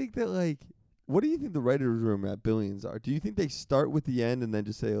you think that like what do you think the writers' room at Billions are? Do you think they start with the end and then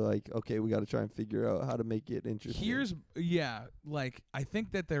just say like, okay, we got to try and figure out how to make it interesting? Like I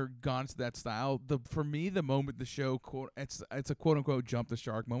think that they're gone to that style. For me, the moment the show it's a quote unquote jump the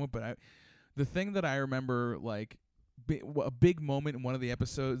shark moment. But the thing that I remember like a big moment in one of the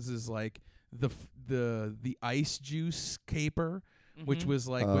episodes is like the ice juice caper, which was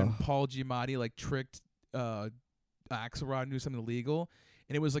like when Paul Giamatti like tricked Axelrod into something illegal.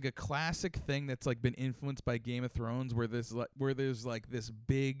 And it was like a classic thing that's like been influenced by Game of Thrones, where there's like this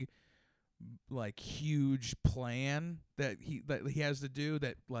big, like huge plan that he has to do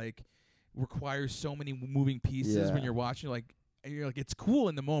that like requires so many moving pieces. When you're watching, you're like it's cool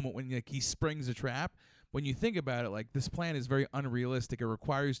in the moment when like he springs a trap. When you think about it, like this plan is very unrealistic. It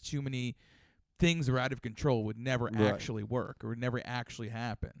requires too many things that are out of control. Would never actually work or would never actually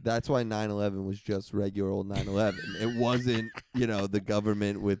happen. That's why 9/11 was just regular old 9/11. It wasn't, the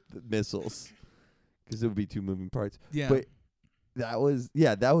government with missiles, because it would be two moving parts. Yeah. But that was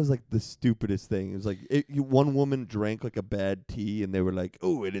like the stupidest thing. It was like one woman drank like a bad tea, and they were like,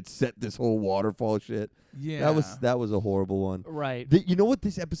 "Oh, and it set this whole waterfall shit." Yeah. That was a horrible one. Right. You know what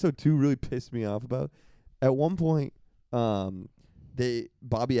this episode 2 really pissed me off about? At one point,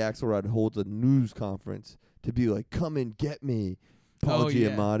 Bobby Axelrod holds a news conference to be like, "Come and get me, Paul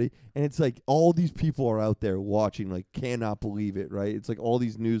Giamatti," and it's like all these people are out there watching, like cannot believe it, right? It's like all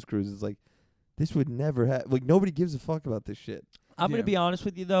these news crews. It's like this would never happen. Like nobody gives a fuck about this shit. I'm gonna be honest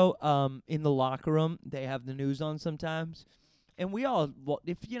with you though. In the locker room, they have the news on sometimes, and we all,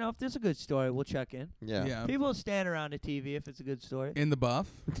 if there's a good story, we'll check in. Yeah. People will stand around the TV if it's a good story. In the buff.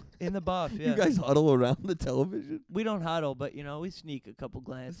 In the buff, yeah. You guys huddle around the television, We don't huddle, but we sneak a couple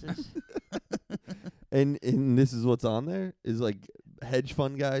glances. and this is what's on there is like hedge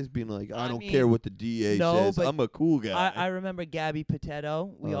fund guys being like, "I don't care what the DA says. but I'm a cool guy." I remember Gabby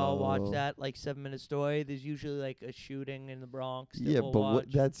Petito. We all Oh. watched that 7-minute story. There's usually like a shooting in the Bronx. that Yeah, we'll but watch.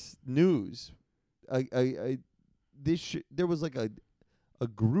 that's news. There was like a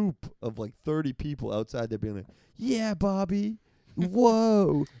group of like 30 people outside there being like, "Yeah, Bobby,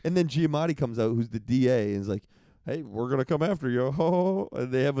 whoa!" And then Giamatti comes out, who's the DA, and is like, "Hey, we're gonna come after you,"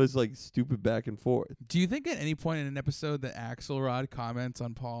 and they have this like stupid back and forth. Do you think at any point in an episode that Axelrod comments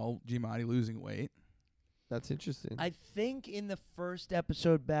on Paul Giamatti losing weight? That's interesting. I think in the first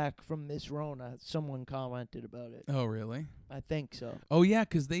episode back from Miss Rona, someone commented about it. Oh, really? I think so. Oh, yeah,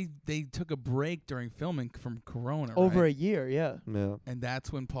 because they took a break during filming from Corona, Over right? a year, yeah. Yeah, And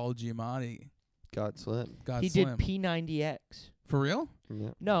that's when Paul Giamatti got slim. got He slim. did P90X. For real? Yeah.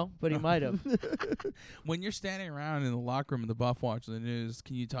 No, but he might have. When you're standing around in the locker room in the buff watching the news,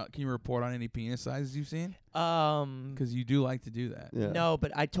 can you report on any penis sizes you've seen? Because you do like to do that. Yeah. No,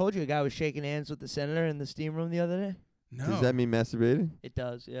 but I told you a guy was shaking hands with the senator in the steam room the other day. No. Does that mean masturbating? It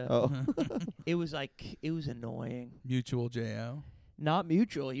does, yeah. Oh. It was annoying. Mutual JO? Not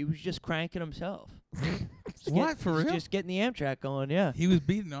mutual. He was just cranking himself. What, for real? Just getting the Amtrak going, yeah. He was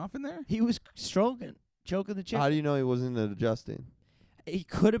beating off in there? He was stroking, choking the chick. How do you know he wasn't adjusting? He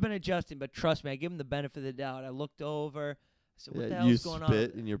could have been adjusting, but trust me, I give him the benefit of the doubt. I looked over. I said, what the you hell's going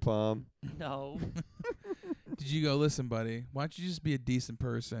spit on? in your palm. No. Did you go, "Listen, buddy, why don't you just be a decent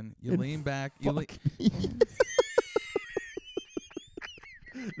person? You And lean back.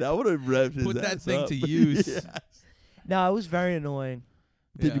 That would have revved his Put that ass thing up. to use." Yes. No, it was very annoying.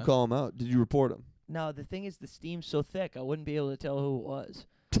 Did you Yeah. call him out? Did you report him? No, the thing is, the steam's so thick, I wouldn't be able to tell who it was.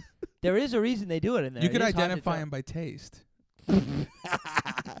 There is a reason they do it in there. You It could is hard to identify tell. him by taste.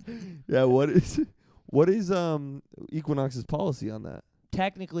 Yeah, what is Equinox's policy on that?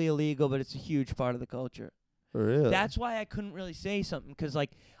 Technically illegal, but it's a huge part of the culture. Really? That's why I couldn't really say something, because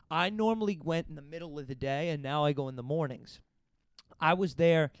I normally went in the middle of the day, and now I go in the mornings. I was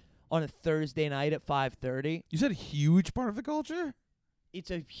there on a Thursday night at 5:30. You said a huge part of the culture?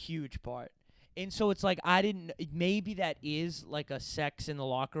 It's a huge part. And so it's maybe that is like a sex in the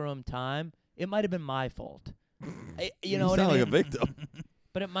locker room time. It might have been my fault. You know what I sound mean? like a victim.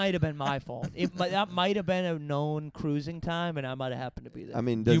 But it might have been my fault. That might have been a known cruising time, and I might have happened to be there. I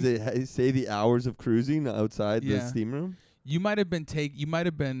mean, does it say the hours of cruising outside the Yeah. steam room? You might have been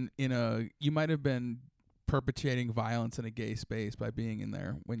perpetrating violence in a gay space by being in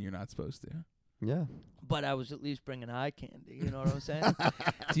there when you're not supposed to. Yeah. But I was at least bringing eye candy. You know what I'm saying?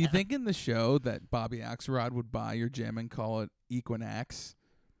 Do you think in the show that Bobby Axelrod would buy your gym and call it Equinax?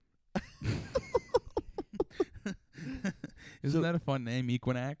 Isn't that a fun name,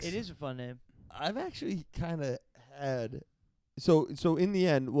 Equinax? It is a fun name. I've actually kind of had. So in the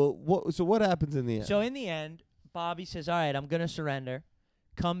end, well, what happens in the end? So in the end, Bobby says, "All right, I'm gonna surrender.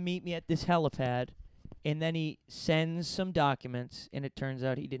 Come meet me at this helipad," and then he sends some documents, and it turns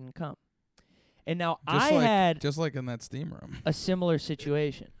out he didn't come. And now I had just like in that steam room. a similar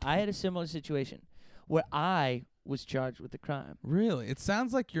situation. I had a similar situation where I was charged with a crime. Really? It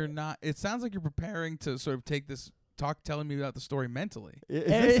sounds like you're not. It sounds like you're preparing to sort of take this telling me about the story mentally.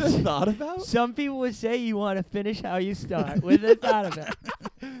 Is this a thought about? Some people would say you want to finish how you start with a thought about.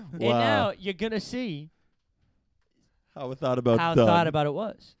 And now you're gonna see How a thought about how done. thought about it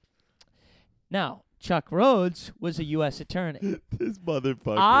was. Now, Chuck Rhodes was a U.S. attorney. This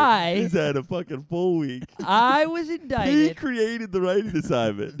motherfucker. He's had a fucking full week. I was He indicted. created the writing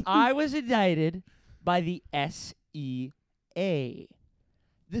assignment. I was indicted by the SEA,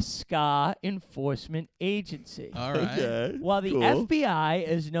 the Ska Enforcement Agency. All right. Okay. While the cool. FBI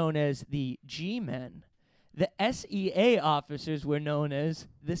is known as the G-men, the SEA officers were known as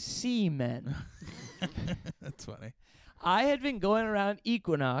the C-men. That's funny. I had been going around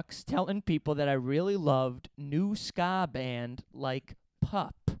Equinox telling people that I really loved new ska band like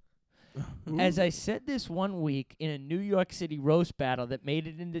Pup. As I said this one week in a New York City roast battle that made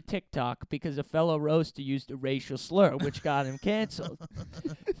it into TikTok because a fellow roaster used a racial slur, which got him canceled.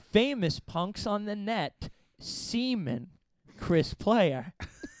 Famous punks on the net, Seaman, Chris Player,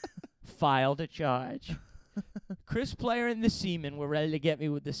 filed a charge. Chris Player and the Seaman were ready to get me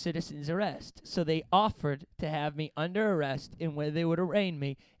with the citizen's arrest, so they offered to have me under arrest and where they would arraign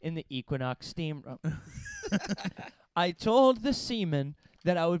me in the Equinox steam room. I told the Seaman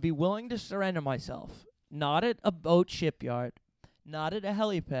that I would be willing to surrender myself, not at a boat shipyard, not at a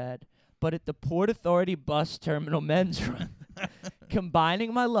helipad, but at the Port Authority bus terminal men's room,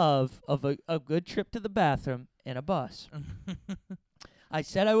 combining my love of a good trip to the bathroom and a bus. I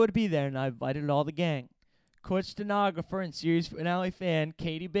said I would be there, and I invited all the gang. Court stenographer and series finale fan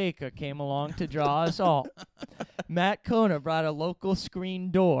Katie Baker came along to draw us all. Matt Kona brought a local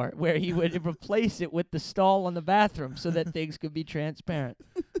screen door where he would replace it with the stall on the bathroom so that things could be transparent.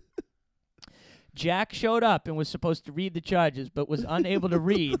 Jack showed up and was supposed to read the charges but was unable to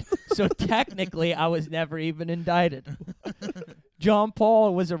read, so technically I was never even indicted. John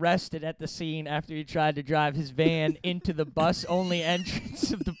Paul was arrested at the scene after he tried to drive his van into the bus-only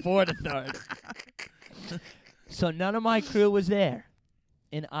entrance of the Port Authority. So none of my crew was there,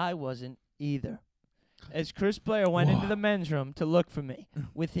 and I wasn't either. As Chris Player went into the men's room to look for me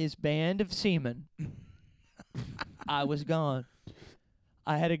with his band of seamen, I was gone.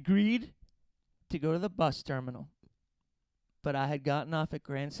 I had agreed to go to the bus terminal, but I had gotten off at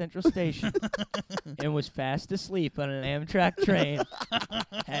Grand Central Station and was fast asleep on an Amtrak train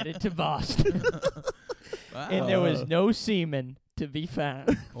headed to Boston. Wow. And there was no seaman to be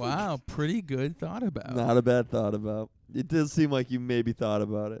found. Wow, pretty good thought about. Not a bad thought about. It does seem like you maybe thought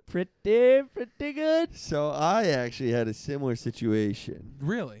about it. Pretty good. So I actually had a similar situation.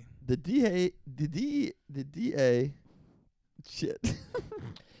 Really? The DA, shit.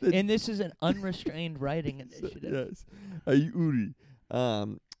 And this is an unrestrained writing initiative. Yes. Uri.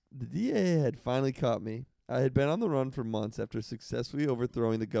 The DA had finally caught me. I had been on the run for months after successfully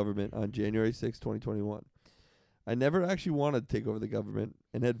overthrowing the government on January 6, 2021. I never actually wanted to take over the government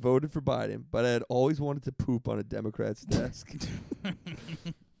and had voted for Biden, but I had always wanted to poop on a Democrat's desk.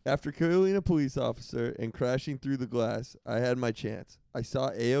 After killing a police officer and crashing through the glass, I had my chance. I saw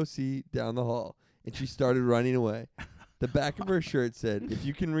AOC down the hall, and she started running away. The back of her shirt said, "If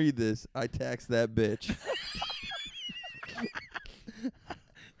you can read this, I taxed that bitch."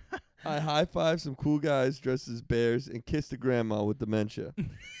 I high-fived some cool guys dressed as bears and kissed a grandma with dementia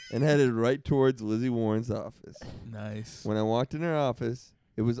and headed right towards Lizzie Warren's office. Nice. When I walked in her office,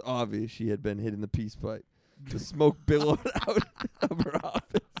 it was obvious she had been hitting the peace pipe. The smoke billowed out of her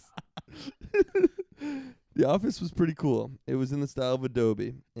office. The office was pretty cool. It was in the style of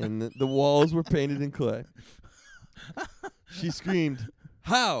Adobe, and the walls were painted in clay. She screamed,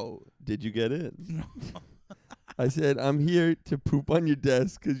 "How did you get in?" I said, "I'm here to poop on your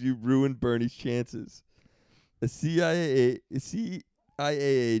desk because you ruined Bernie's chances." A CIA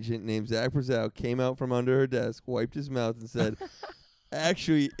agent named Zach Brazow came out from under her desk, wiped his mouth, and said,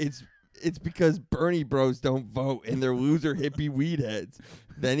 "Actually, it's because Bernie bros don't vote and they're loser hippie weed heads."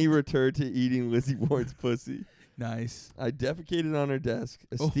 Then he returned to eating Lizzie Warren's pussy. Nice. I defecated on her desk,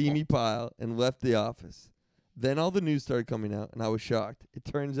 a steamy pile, and left the office. Then all the news started coming out, and I was shocked. It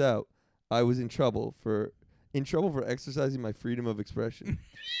turns out I was in trouble for exercising my freedom of expression.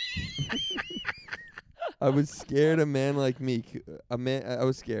 I was scared. A man like me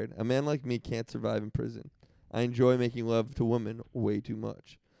can't survive in prison. I enjoy making love to women way too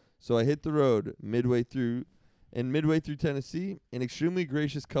much. So I hit the road midway through Tennessee, an extremely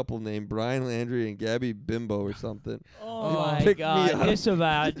gracious couple named Brian Landry and Gabby Bimbo or something. Oh, Oh. my Pick me God. up. Just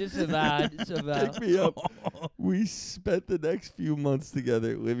about. Pick me up. We spent the next few months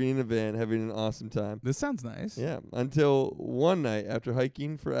together, living in a van, having an awesome time. This sounds nice. Yeah, until one night after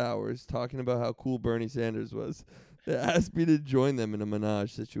hiking for hours, talking about how cool Bernie Sanders was, they asked me to join them in a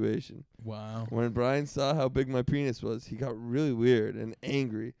menage situation. Wow. When Brian saw how big my penis was, he got really weird and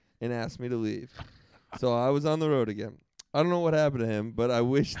angry and asked me to leave. So I was on the road again. I don't know what happened to him, but I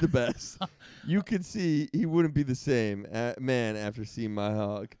wish the best. You could see he wouldn't be the same man after seeing my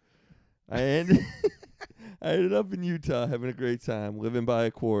hog. I ended up in Utah having a great time, living by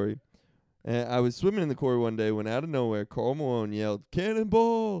a quarry. And I was swimming in the quarry one day when out of nowhere, Karl Malone yelled,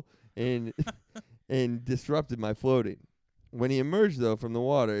 "Cannonball!" and disrupted my floating. When he emerged, though, from the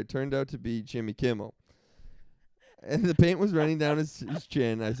water, it turned out to be Jimmy Kimmel. And the paint was running down his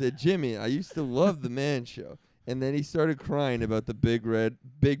chin. I said, "Jimmy, I used to love the Man Show." And then he started crying about the big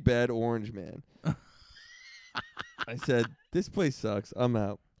bad orange man. I said, "This place sucks. I'm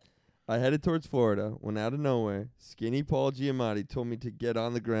out." I headed towards Florida when out of nowhere, skinny Paul Giamatti told me to get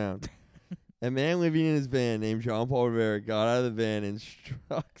on the ground. A man living in his van named Jean-Paul Rivera got out of the van and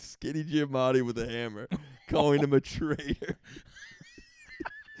struck skinny Giamatti with a hammer, calling him a traitor.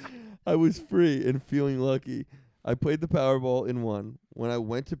 I was free and feeling lucky. I played the Powerball and won. When I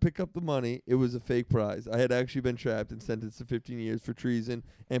went to pick up the money, it was a fake prize. I had actually been trapped and sentenced to 15 years for treason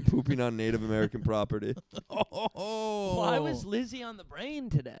and pooping on Native American property. Oh. Why was Lizzie on the brain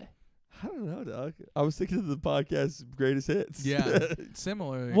today? I don't know, Doc. I was thinking of the podcast's greatest hits. Yeah,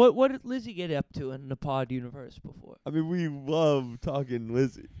 similar. What did Lizzie get up to in the pod universe before? I mean, we love talking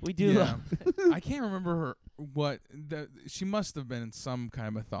Lizzie. We do Yeah. love I can't remember her. She must have been in some kind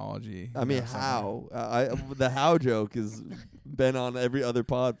of mythology. I mean, somewhere. how? The how joke has been on every other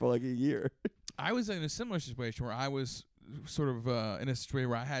pod for like a year. I was in a similar situation where I was sort of in a situation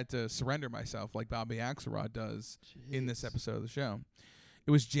where I had to surrender myself, like Bobby Axelrod does in this episode of the show. It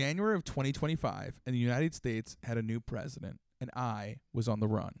was January of 2025, and the United States had a new president, and I was on the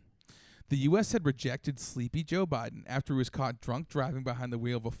run. The U.S. had rejected sleepy Joe Biden after he was caught drunk driving behind the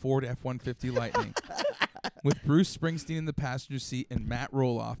wheel of a Ford F-150 Lightning, with Bruce Springsteen in the passenger seat and Matt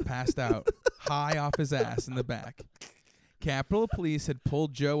Roloff passed out, high off his ass in the back. Capitol Police had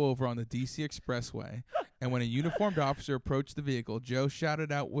pulled Joe over on the D.C. Expressway, and when a uniformed officer approached the vehicle, Joe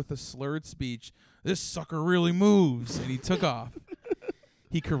shouted out with a slurred speech, "This sucker really moves," and he took off.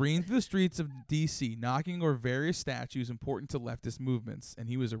 He careened through the streets of D.C., knocking over various statues important to leftist movements, and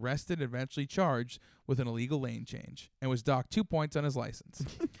he was arrested and eventually charged with an illegal lane change and was docked 2 points on his license.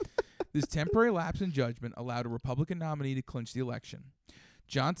 This temporary lapse in judgment allowed a Republican nominee to clinch the election.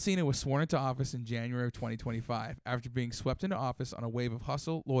 John Cena was sworn into office in January of 2025 after being swept into office on a wave of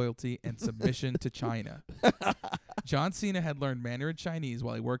hustle, loyalty, and submission to China. John Cena had learned Mandarin Chinese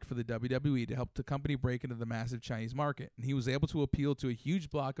while he worked for the WWE to help the company break into the massive Chinese market, and he was able to appeal to a huge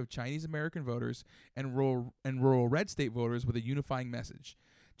block of Chinese American voters and rural red state voters with a unifying message.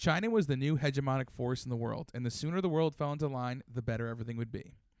 China was the new hegemonic force in the world, and the sooner the world fell into line, the better everything would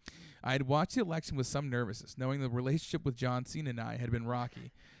be. I had watched the election with some nervousness, knowing the relationship with John Cena and I had been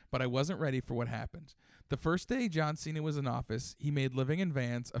rocky, but I wasn't ready for what happened. The first day John Cena was in office, he made living in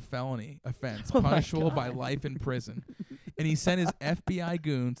vans a felony offense, punishable by life in prison, and he sent his FBI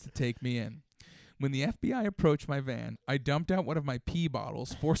goons to take me in. When the FBI approached my van, I dumped out one of my pee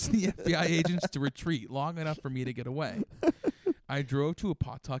bottles, forcing the FBI agents to retreat long enough for me to get away. I drove to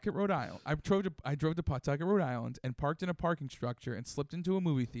Pawtucket, Rhode Island. I drove to Pawtucket, Rhode Island, and parked in a parking structure and slipped into a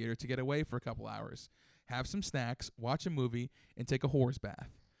movie theater to get away for a couple hours, have some snacks, watch a movie, and take a horse bath.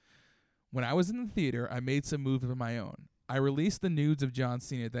 When I was in the theater, I made some moves of my own. I released the nudes of John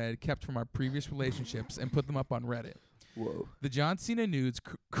Cena that I had kept from our previous relationships and put them up on Reddit. Whoa. The John Cena nudes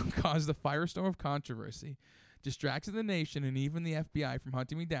caused a firestorm of controversy, distracted the nation and even the FBI from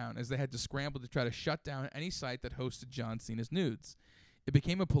hunting me down as they had to scramble to try to shut down any site that hosted John Cena's nudes. It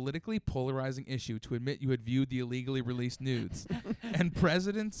became a politically polarizing issue to admit you had viewed the illegally released nudes. And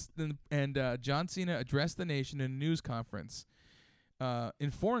John Cena addressed the nation in a news conference,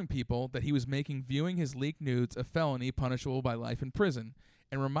 informing people that he was making viewing his leaked nudes a felony punishable by life in prison,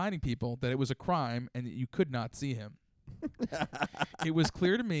 and reminding people that it was a crime and that you could not see him. It was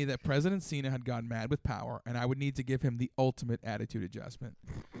clear to me that President Cena had gone mad with power, and I would need to give him the ultimate attitude adjustment.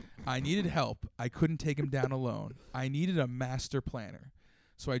 I needed help. I couldn't take him down alone. I needed a master planner.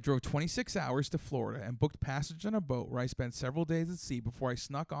 So I drove 26 hours to Florida and booked passage on a boat where I spent several days at sea before I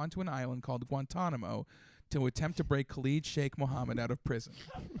snuck onto an island called Guantanamo to attempt to break Khalid Sheikh Mohammed out of prison.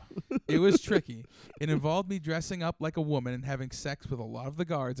 It was tricky. It involved me dressing up like a woman and having sex with a lot of the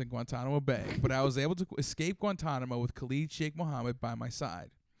guards in Guantanamo Bay, but I was able to escape Guantanamo with Khalid Sheikh Mohammed by my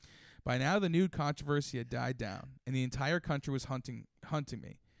side. By now, the nude controversy had died down, and the entire country was hunting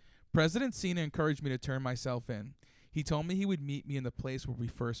me. President Cena encouraged me to turn myself in. He told me he would meet me in the place where we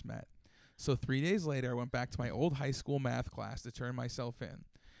first met. So 3 days later, I went back to my old high school math class to turn myself in.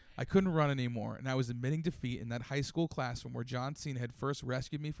 I couldn't run anymore, and I was admitting defeat in that high school classroom where John Cena had first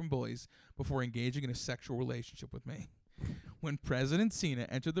rescued me from bullies before engaging in a sexual relationship with me. When President Cena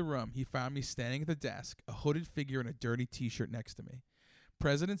entered the room, he found me standing at the desk, a hooded figure in a dirty T-shirt next to me.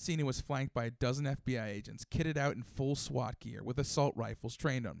 President Cena was flanked by a dozen FBI agents, kitted out in full SWAT gear, with assault rifles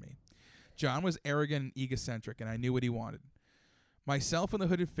trained on me. John was arrogant and egocentric, and I knew what he wanted. Myself and the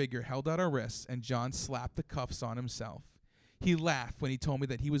hooded figure held out our wrists, and John slapped the cuffs on himself. He laughed when he told me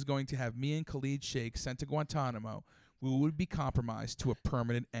that he was going to have me and Khalid Sheikh sent to Guantanamo. We would be compromised to a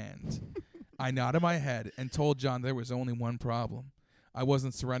permanent end. I nodded my head and told John there was only one problem. I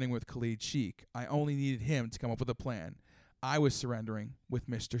wasn't surrendering with Khalid Sheikh. I only needed him to come up with a plan. I was surrendering with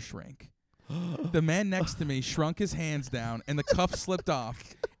Mr. Shrink. The man next to me shrunk his hands down, and the cuff slipped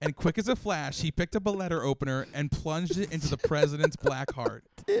off. And quick as a flash, he picked up a letter opener and plunged it into the president's black heart.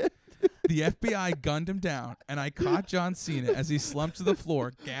 The FBI gunned him down, and I caught John Cena as he slumped to the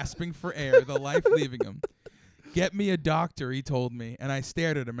floor, gasping for air, the life leaving him. "Get me a doctor," he told me, and I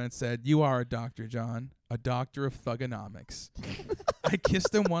stared at him and said, "You are a doctor, John, a doctor of thugonomics." I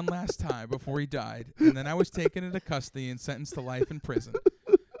kissed him one last time before he died, and then I was taken into custody and sentenced to life in prison.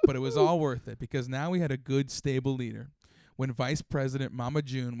 But it was all worth it, because now we had a good, stable leader. When Vice President Mama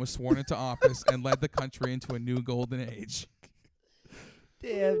June was sworn into office and led the country into a new golden age.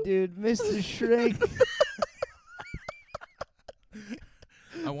 Damn, dude, Mr. Shrink.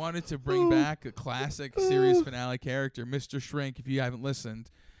 I wanted to bring back a classic series finale character. Mr. Shrink, if you haven't listened,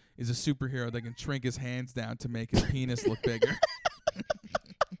 is a superhero that can shrink his hands down to make his penis look bigger.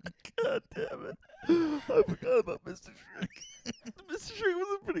 God damn it. I forgot about Mr. Shrink. Mr. Shrink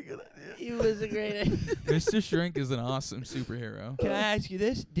was a pretty good idea. He was a great idea. Mr. Shrink is an awesome superhero. Can I ask you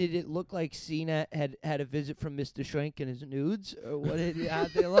this? Did it look like Cena had a visit from Mr. Shrink and his nudes? Or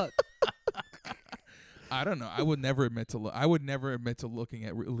how'd they look? I don't know. I would never admit to looking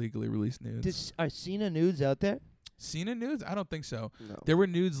at illegally released nudes. Are Cena nudes out there? Cena nudes? I don't think so. No. There were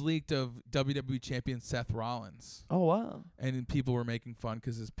nudes leaked of WWE champion Seth Rollins. Oh, wow. And people were making fun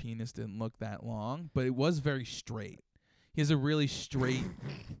because his penis didn't look that long, but it was very straight. He has a really straight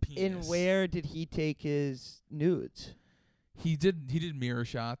penis. And where did he take his nudes? He did mirror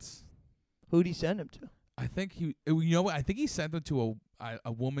shots. Who'd he send them to? I think I think he sent them to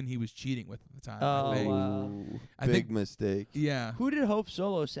a woman he was cheating with at the time. Oh, I think. wow. I Big think- mistake. Yeah. Who did Hope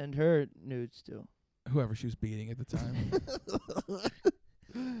Solo send her nudes to? Whoever she was beating at the time.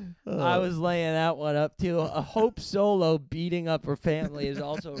 I was laying that one up, too. A Hope Solo beating up her family is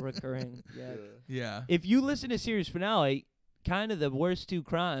also recurring. Yeah. Yeah. If you listen to series finale, kind of the worst two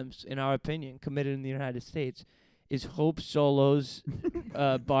crimes, in our opinion, committed in the United States is Hope Solo's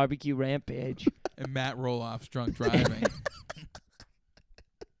barbecue rampage. And Matt Roloff's drunk driving.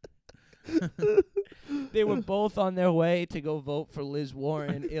 They were both on their way to go vote for Liz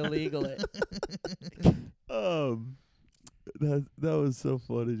Warren illegally. That was so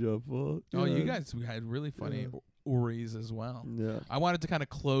funny, John Paul. Oh, you guys had really funny Uris as well. Yeah. I wanted to kind of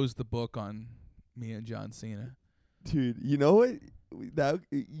close the book on me and John Cena. Dude, you know what? That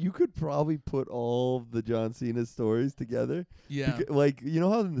you could probably put all of the John Cena stories together. Yeah. Like, you know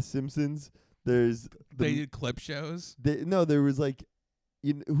how in The Simpsons there's They did clip shows. there was like,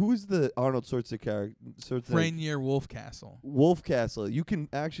 who's the Arnold Schwarzenegger character? Rainier Wolfcastle. Wolfcastle. You can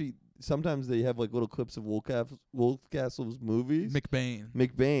actually sometimes they have like little clips of Wolfcastle's movies.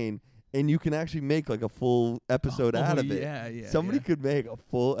 McBain, and you can actually make like a full episode out of it. Yeah, yeah. Somebody could make a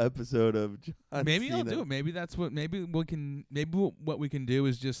full episode of John Maybe Cena. I'll do it. Maybe that's what. Maybe what we can do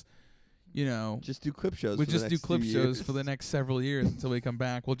is just, just do clip shows. we'll for just the do next clip 2 shows years. for the next several years until we come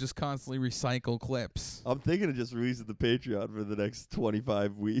back. We'll just constantly recycle clips. I'm thinking of just releasing the Patreon for the next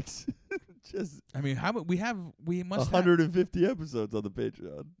 25 weeks. Just I mean, how about we must have, 150 episodes on the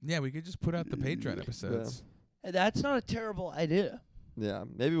Patreon. yeah, we could just put out the Patreon episodes. That's not a terrible idea. Yeah,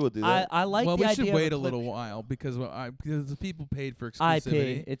 maybe we'll do that. I like Well, the we idea should of wait a clip little while because the people paid for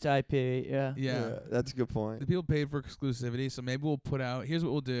exclusivity. IP. It's IP, yeah. Yeah. That's a good point. The people paid for exclusivity, so maybe we'll put out. Here's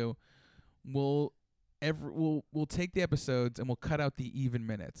what we'll do: we'll take the episodes and we'll cut out the even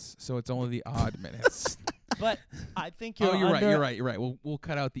minutes, so it's only the odd minutes. But I think You're right. We'll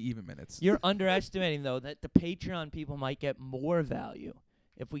cut out the even minutes. You're underestimating, though, that the Patreon people might get more value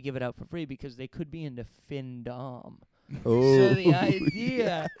if we give it out for free because they could be into findom. Oh, So the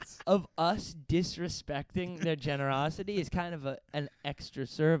idea yes. of us disrespecting their generosity is kind of an extra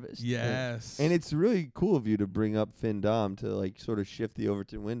service. Yes. And it's really cool of you to bring up Findom to like sort of shift the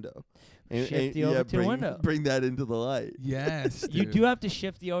Overton window. Shift the Overton window. Bring that into the light. yes. You dude. do have to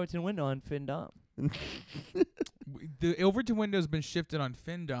shift the Overton window on findom. The Overton window's been shifted on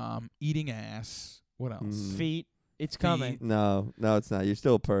Findom, eating ass. What else? Mm. Feet. It's Feet. coming. No, it's not. You're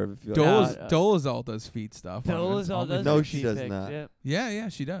still a perv. If you Dolezal does feet stuff. on Dolezal on does No, make she feet does pics, not. yep. Yeah,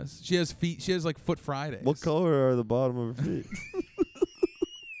 she does. She has feet. She has like Foot Fridays. What color are the bottom of her feet?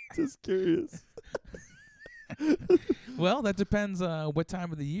 Just curious. Well, that depends what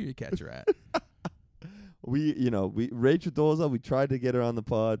time of the year you catch her at. We Rachel Dolezal, we tried to get her on the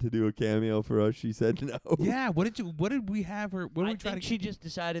pod to do a cameo for us. She said no. Yeah, what did we have her? What did I we try think to she just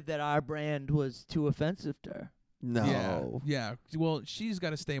decided that our brand was too offensive to her. No. Yeah. Well, she's got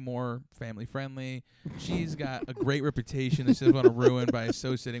to stay more family friendly. She's got a great reputation that she doesn't want to ruin by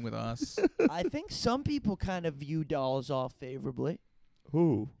associating with us. I think some people kind of view Dolezal favorably.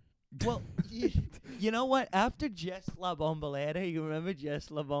 Who? Well, you know what? After Jess La Bombalera, you remember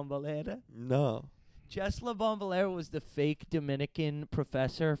Jess La Bombalera? No. Jess La Bombalera was the fake Dominican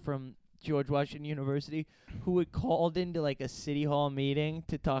professor from George Washington University who had called into like a city hall meeting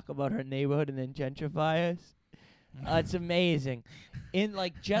to talk about her neighborhood and then gentrifiers. It's amazing. In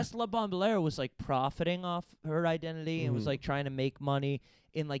like Jess La Bombalera was like profiting off her identity and was like trying to make money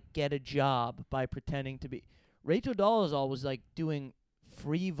and like get a job by pretending to be. Rachel Dolezal was like doing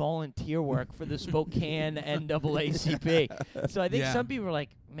free volunteer work for the Spokane NAACP. So I think Yeah. some people are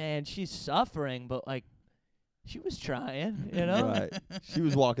like, man, she's suffering, but like she was trying, you know? Right. She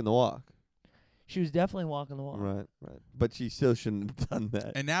was walking the walk. She was definitely walking the walk. Right. But she still shouldn't have done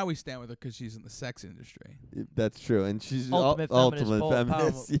that. And now we stand with her because she's in the sex industry. That's true. And she's Ultimate feminist, full of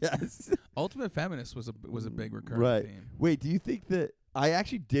feminist. Yes. Ultimate Feminist was a big recurring Right. theme. Wait, do you think that I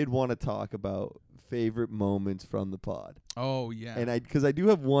actually did want to talk about favorite moments from the pod? Oh yeah. And because I do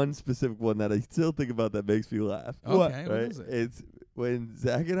have one specific one that I still think about that makes me laugh. Okay, what right? is it? It's when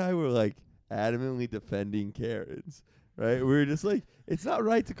Zach and I were like adamantly defending Karens. Right? We were just like, it's not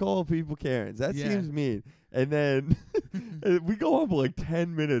right to call people Karens. That Yeah. seems mean. And then we go on for like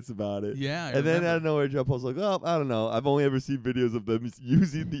 10 minutes about it. Yeah. I And then out of remember. nowhere, Jeff was like, well, I don't know. I've only ever seen videos of them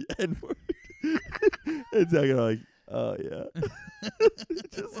using the N-word. And Zach and I like, oh, yeah.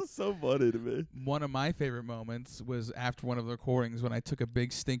 It just was so funny to me. One of my favorite moments was after one of the recordings when I took a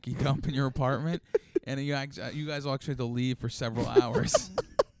big stinky dump in your apartment, and you guys all actually had to leave for several hours.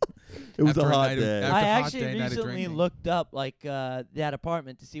 It was After a a hot night of- day. after I a hot actually day, night of recently drinking. looked up like that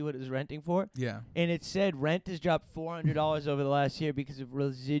apartment to see what it was renting for, Yeah. and it said rent has dropped $400 over the last year because of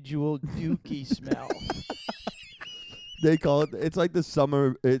residual dookie smell. They call it, it's like the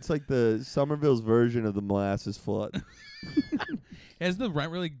Somerville's version of the molasses flood. Has the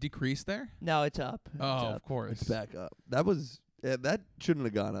rent really decreased there? No, it's up. It's Oh, up. of course. It's back up. That shouldn't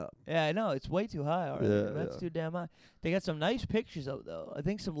have gone up. Yeah, I know. It's way too high already. Yeah, That's yeah. too damn high. They got some nice pictures of it, though. I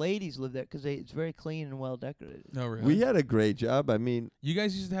think some ladies live there because it's very clean and well decorated. No, really. We had a great job. I mean, You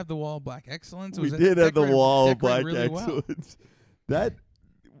guys used to have the wall of black excellence. we Was did have the decorated- wall of decorated black really well. excellence.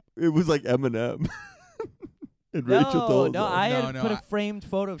 It was like Eminem. And Rachel Dolezal. No, I had No, put I- a framed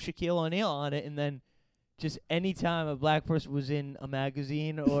photo of Shaquille O'Neal on it, and then just any time a black person was in a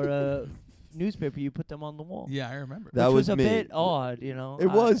magazine or a newspaper, you put them on the wall. Yeah, I remember. That which was a me. bit odd, you know. It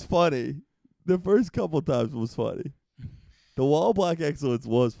was funny. The first couple times was funny. The wall of black excellence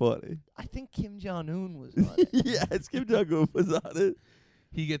was funny. I think Kim Jong Un was on it. Yes, Kim Jong-un was on it.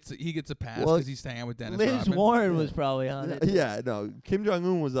 He gets a pass Well, because he's hanging out with Dennis Liz Rodman. Warren Yeah. was probably on it. too. Yeah, no. Kim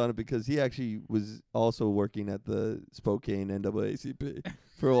Jong-un was on it because he actually was also working at the Spokane NAACP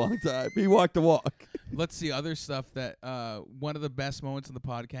for a long time. He walked the walk. Let's see other stuff that one of the best moments in the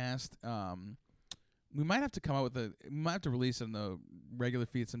podcast. We might have to come out with we might have to release it in the regular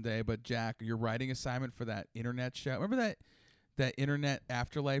feed someday. But Jack, your writing assignment for that internet show. Remember that internet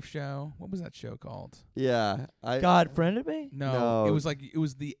afterlife show? What was that show called? Yeah. God friended me? No, it No.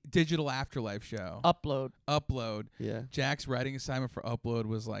 was the digital afterlife show. Upload. Upload. Yeah. Jack's writing assignment for Upload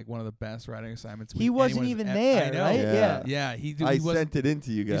was like one of the best writing assignments. He wasn't anyone has even I there, know. right? Yeah. Yeah, he I wasn't. sent it in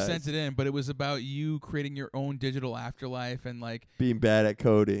to you You guys. sent it in, but it was about you creating your own digital afterlife and like Being bad at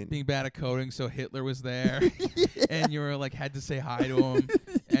coding. being bad at coding. So Hitler was there, and you were like had to say hi to him,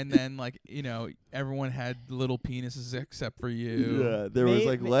 and then like everyone had little penises except for you. Yeah, there was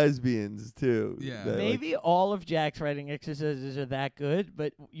like May- lesbians too. Yeah. that, like, Maybe all of Jack's writing exercises are that good,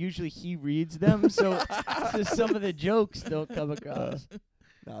 but usually he reads them, so some of the jokes don't come across.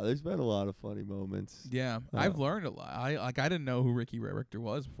 No, there's been a lot of funny moments. Yeah, I've learned a lot. I didn't know who Ricky Ray Richter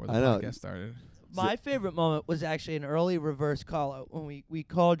was before the I know. podcast started. My favorite moment was actually an early reverse call out when we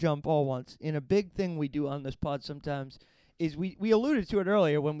called John Paul once. And a big thing we do on this pod sometimes is we alluded to it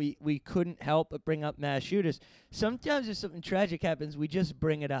earlier when we couldn't help but bring up mass shooters. Sometimes if something tragic happens, we just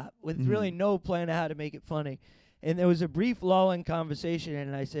bring it up with really no plan of how to make it funny. And there was a brief lull in conversation,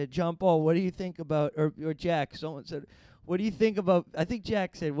 and I said, John Paul, what do you think about, or Jack, someone said, what do you think about, I think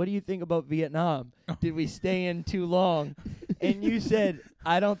Jack said, what do you think about Vietnam? Did we stay in too long? And you said,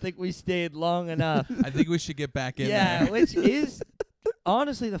 I don't think we stayed long enough. I think we should get back in Yeah, there. which is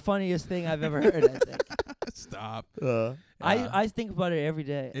honestly the funniest thing I've ever heard, I think. Stop. I think about it every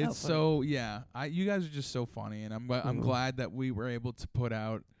day. How It's funny. so you guys are just so funny, and I'm glad that we were able to put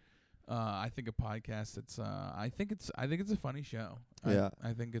out. I think a podcast that's I think it's a funny show. Yeah.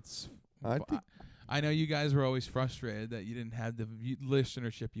 I think it's. I think- I know you guys were always frustrated that you didn't have the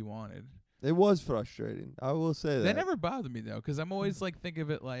listenership you wanted. It was frustrating. I will say that. That never bothered me though, because I'm always like think of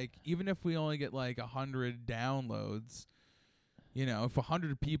it like even if we only get like 100 downloads, if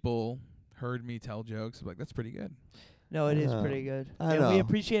 100 people heard me tell jokes, I'm like that's pretty good. No, it is pretty good. I and we know.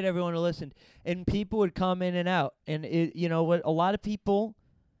 appreciate everyone who listened. And people would come in and out. And you know what? A lot of people,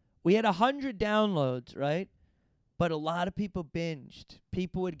 we had 100 downloads, right? But a lot of people binged.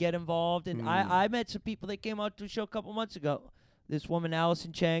 People would get involved. And I met some people that came out to a show a couple months ago. This woman,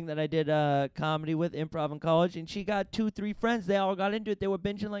 Allison Chang, that I did comedy with, improv in college. And she got 2-3 friends. They all got into it. They were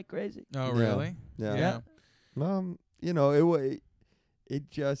binging like crazy. Oh, Yeah. really? Yeah. It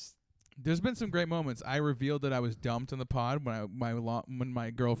just. There's been some great moments. I revealed that I was dumped in the pod when my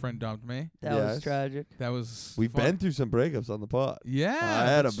girlfriend dumped me. That Yes. was tragic. That was We've fun. been through some breakups on the pod. Yeah, I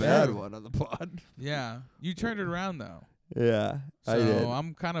had a that's bad true. one on the pod. Yeah, you turned it around though. Yeah, So I did.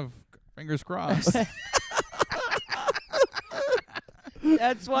 I'm kind of fingers crossed.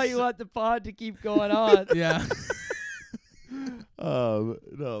 That's why you want the pod to keep going on. Yeah.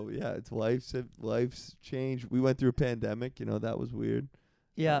 No, yeah, it's life's changed. We went through a pandemic, that was weird.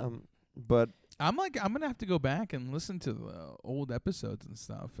 Yeah. But I'm gonna have to go back and listen to the old episodes and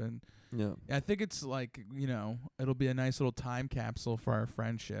stuff, and yeah, I think it's like it'll be a nice little time capsule for our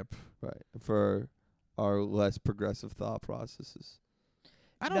friendship. right. For our less progressive thought processes.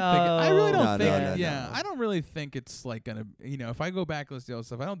 I don't think I really don't No, think no, yeah no. I don't really think it's like gonna if I go back and listen to the old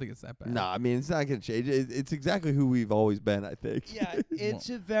stuff I don't think it's that bad. No, I mean it's not gonna change. It's exactly who we've always been. I think. Yeah,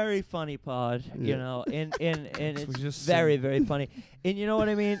 it's a very funny pod, Yeah. and it's just very, very funny. And you know what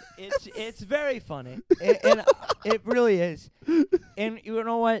I mean? It's very funny, and it really is. And you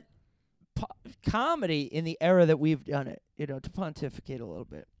know what? Comedy in the era that we've done it, to pontificate a little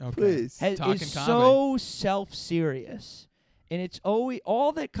bit, Okay. Please. Talking is comedy. so self-serious. And it's always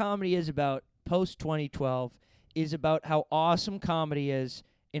all that comedy is about post 2012 is about how awesome comedy is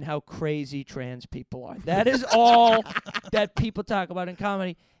and how crazy trans people are. That is all that people talk about in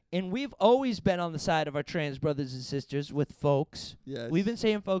comedy. And we've always been on the side of our trans brothers and sisters with folks. Yes. We've been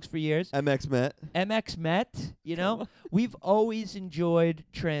saying folks for years. MX Met. MX Met, we've always enjoyed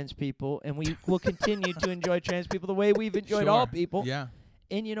trans people, and we will continue to enjoy trans people the way we've enjoyed all Sure. people. Yeah.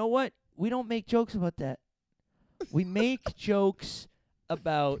 And you know what? We don't make jokes about that. We make jokes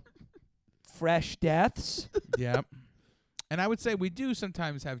about fresh deaths. Yep. And I would say we do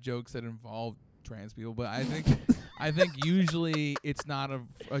sometimes have jokes that involve trans people, but I think usually it's not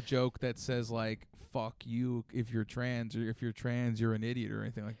a joke that says like fuck you if you're trans, or if you're trans you're an idiot or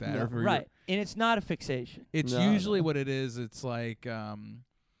anything like that. No. Or if you're- Right. And it's not a fixation. It's No, usually no. what it is. It's like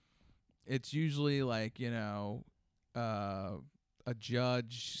it's usually like a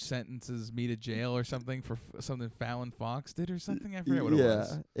judge sentences me to jail or something for something Fallon Fox did or something. I forget what it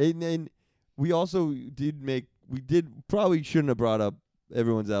was. And we also probably shouldn't have brought up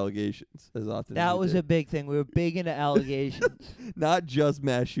everyone's allegations as often. That as we was did. a big thing. We were big into allegations. Not just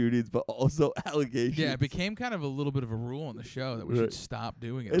mass shootings, but also allegations. Yeah, it became kind of a little bit of a rule on the show that we should Right. stop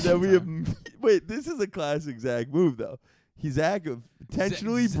doing it. And then we wait. This is a classic Zach move, though. Zach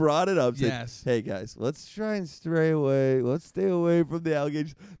intentionally brought it up. Said, Yes. hey guys, let's try and stray away. Let's stay away from the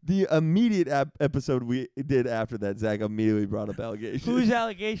allegations. The immediate episode we did after that, Zach immediately brought up allegations. Whose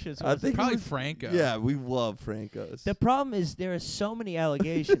allegations? I was it? think it Probably was- Franco. Yeah, we love Franco's. The problem is there are so many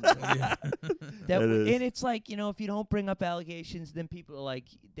allegations. Yeah. It is. And it's like, if you don't bring up allegations, then people are like,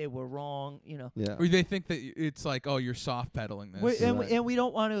 they were wrong, Yeah. Or they think that it's like, oh, you're soft pedaling this. And we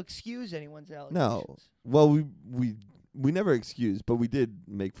don't want to excuse anyone's allegations. No. Well, we never excused, but we did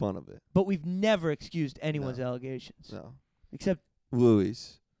make fun of it. But we've never excused anyone's No. allegations. No. Except,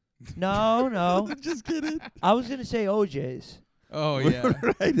 Louis. no. Just kidding. I was going to say OJ's. Oh yeah,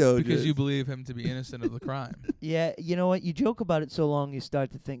 I know, because you Jace. believe him to be innocent of the crime. Yeah, you know what? You joke about it so long, you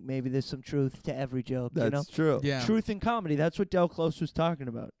start to think maybe there's some truth to every joke. You know, That's true. Yeah. truth in comedy. That's what Del Close was talking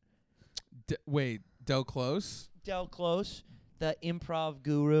about. Wait, Del Close, Del Close, the improv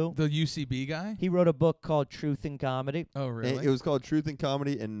guru. the UCB guy. He wrote a book called Truth in Comedy. Oh And really? it was called Truth in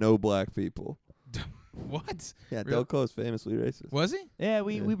Comedy and No Black People. What? Yeah, Really? Del Close famously racist. Was he? Yeah,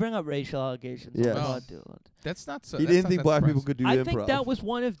 we Yeah. bring up racial allegations. Yes. On the Oh. pod, too. That's not so. He that's didn't not think that black people surprising. could do I improv. think that was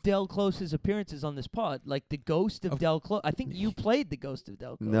one of Del Close's appearances on this pod, like the ghost of Of- Del Close. I think you played the ghost of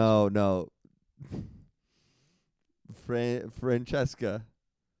Del Close. No. Francesca.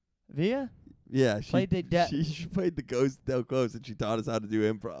 Via? Yeah, Played the she played the ghost of Del Close, and she taught us how to do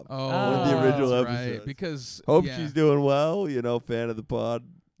improv. Oh, One of the original that's episodes. right. Because Hope yeah. she's doing well. Fan of the pod.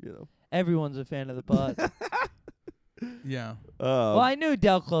 Everyone's a fan of the pod. Yeah, Well, I knew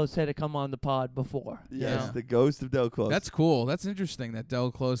Del Close had to come on the pod before. you Yes, know? the ghost of Del Close. that's cool. That's interesting that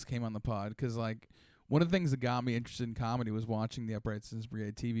Del Close came on the pod because like one of the things that got me interested in comedy was watching the Upright Citizens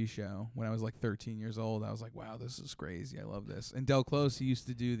Brigade TV show when I was like 13 years old. I was like, wow, this is crazy. I love this. And Del Close, he used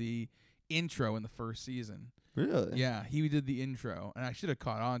to do the intro in the first season. Really. Yeah, he did the intro, and I should have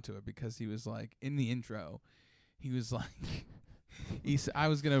caught on to it because he was like in the intro, he was like, I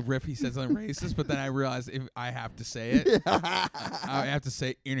was gonna riff. He said something racist, but then I realized if I have to say it, I have to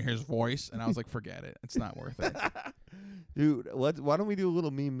say it in his voice, and I was like, forget it. It's not worth it. Dude, why don't we do a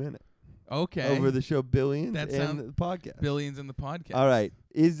little meme minute Okay. over the show Billions That and sound- the podcast? Billions in the podcast. All right.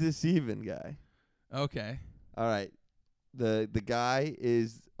 Is this even, guy? Okay. All right. The guy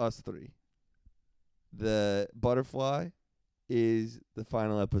is us three. The butterfly is the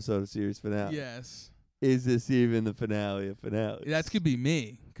final episode of series finale. Yes. Is this even the finale of finales? That could be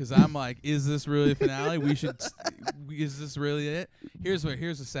me, because I'm like, is this really a finale? We should. Is this really it? Here's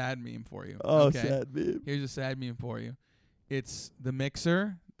a sad meme for you. Oh, okay? sad meme. Here's a sad meme for you. It's the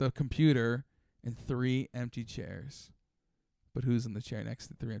mixer, the computer, and 3 empty chairs. But who's in the chair next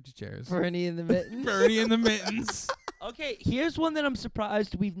to 3 empty chairs? Bernie in the mittens. Bernie in the mittens. Okay, here's one that I'm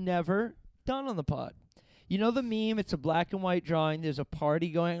surprised we've never done on the pod. You know the meme? It's a black and white drawing. There's a party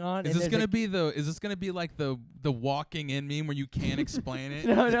going on. Is and this there's gonna be like the walking in meme where you can't explain it?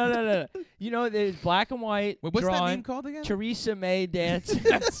 No. You know, there's black and white Wait, what's that drawing. meme called again? Theresa May dancing.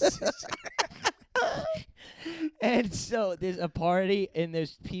 And so there's a party and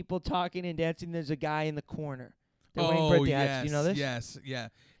there's people talking and dancing. There's a guy in the corner. They're wearing birthday hats. You know this? Yes, yeah.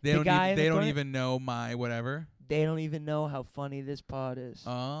 The guy in the They don't corner? even know my whatever. They don't even know how funny this pod is.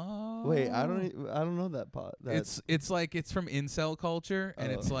 Oh. Wait, I don't know that part. It's like it's from incel culture,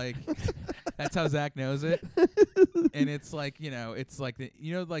 and it's Oh. like that's how Zach knows it. And it's like it's like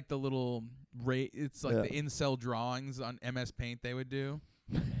like the little it's like Yeah. the incel drawings on MS Paint they would do.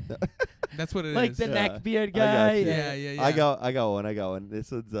 That's what it is. Like the Yeah. neckbeard I got guy. you. Yeah. I got one.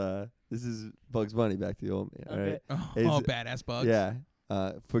 This is Bugs Bunny, back to the old man. All Okay. right. Oh, Is- badass bugs. Yeah.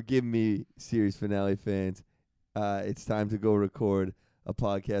 Forgive me, series finale fans. It's time to go record a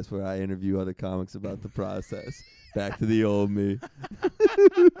podcast where I interview other comics about the process. Back to the old me.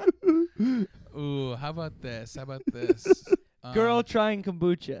 Ooh, how about this? Girl trying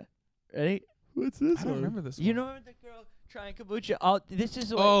kombucha. Ready? What's this I don't one? remember this. You one. know the girl trying kombucha? Oh, this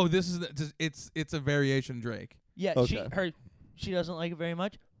is what, Oh, this is it's a variation Drake. yeah. Okay. She doesn't like it very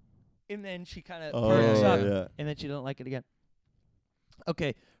much, and then she kind of Oh, perks up, yeah. and then she don't like it again.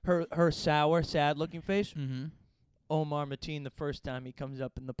 Okay, her sour, sad looking face. Mm-hmm. Omar Mateen the first time he comes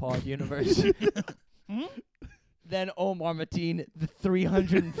up in the pod universe. Then Omar Mateen the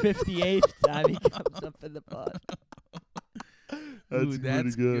 358th time he comes up in the pod. Ooh,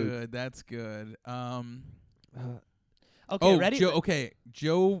 that's pretty good. That's good. Okay, ready?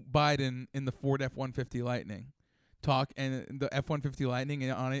 Joe Biden in the Ford F-150 Lightning and the F-150 Lightning,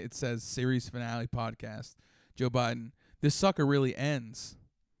 and on it says series finale podcast. Joe Biden, this sucker really ends.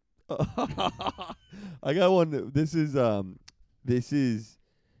 I got one. This is a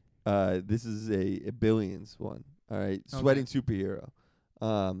Billions one. All right, sweating superhero.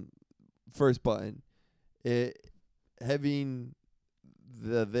 First button. Having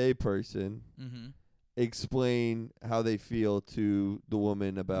the they person Mm-hmm. explain how they feel to the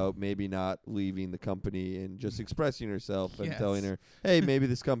woman about maybe not leaving the company and just expressing herself and Yes. telling her, hey, maybe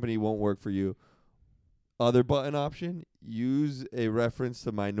this company won't work for you. Other button option, use a reference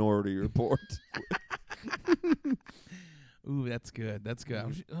to Minority Report. Ooh, that's good. That's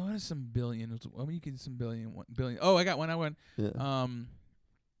good. What is some billion? You can do some billion. Oh, I got one. Yeah.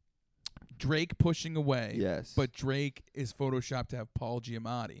 Drake pushing away. Yes. But Drake is photoshopped to have Paul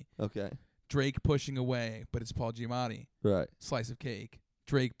Giamatti. Okay. Drake pushing away, but it's Paul Giamatti. Right. Slice of cake.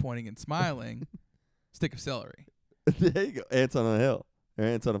 Drake pointing and smiling. Stick of celery. There you go. Ants on a hill. Or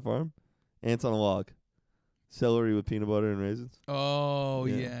ants on a farm. Ants on a log. Celery with peanut butter and raisins. Oh,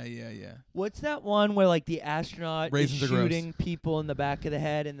 Yeah. yeah. What's that one where like the astronaut Raisins is are gross. shooting people in the back of the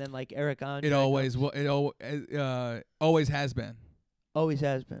head, and then like Eric Andre? It always comes? always has been. Always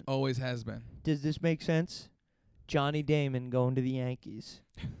has been. Always has been. Does this make sense? Johnny Damon going to the Yankees.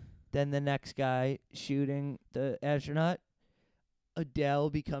 Then the next guy shooting the astronaut. Adele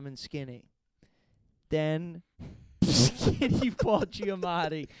becoming skinny. Then skinny Paul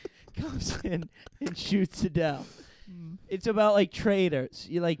Giamatti comes in and shoots Adele. It's about like traders.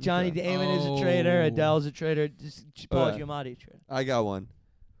 You like Johnny Okay. Damon is a trader, Oh. Adele's a trader, Paul Okay. Giamatti a trader. I got one.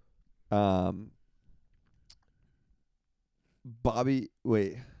 Bobby.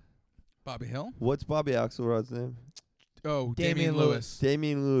 Wait. Bobby Hill? What's Bobby Axelrod's name? Oh, Damian Damian Lewis. Lewis.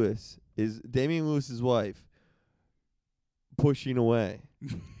 Damian Lewis. Is Damian Lewis's wife pushing away?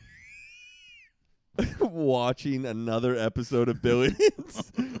 Watching another episode of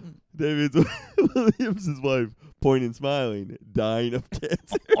Billions. David Williams' wife, pointing, smiling, dying of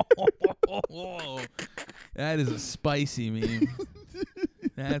cancer. That is a spicy meme.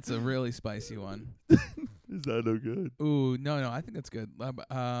 That's a really spicy one. Is that no good? Ooh, no, I think that's good.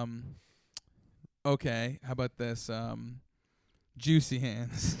 Okay, how about this? Juicy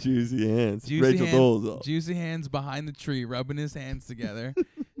hands. Juicy hands. Juicy Rachel hands, Dolezal. Juicy hands behind the tree, rubbing his hands together,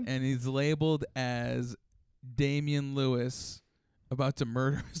 and he's labeled as Damian Lewis, about to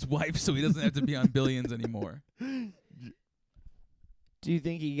murder his wife, so he doesn't have to be on Billions anymore. Do you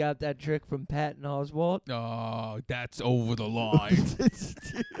think he got that trick from Patton Oswalt? Oh, that's over the line.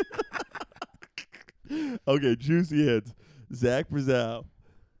 Okay, juicy hands. Zach Brazow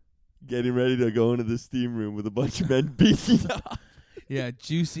getting ready to go into the steam room with a bunch of men beating up. Yeah,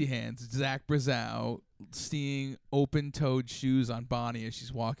 juicy hands. Zach Brazow seeing open-toed shoes on Bonnie as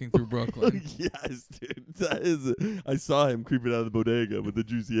she's walking through Brooklyn. Yes, dude. That is. I saw him creeping out of the bodega with the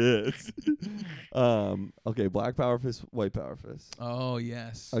juicy hands. Okay, black power fist, white power fist. Oh,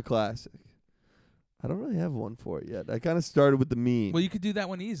 yes. A classic. I don't really have one for it yet. I kind of started with the meme. Well, you could do that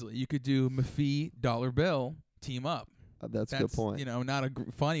one easily. You could do Maffei, Dollar Bill, team up. That's a good point. You know, not a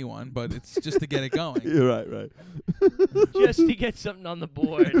funny one, but it's just to get it going. You're right. Just to get something on the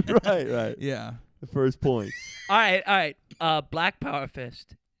board. right. Yeah. The first point. All right. Black Power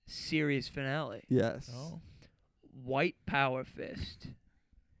Fist series finale. Yes. Oh. White Power Fist.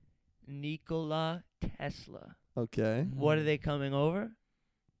 Nikola Tesla. Okay. What are they coming over?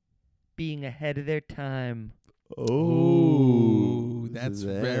 Being ahead of their time. Ooh, this that's is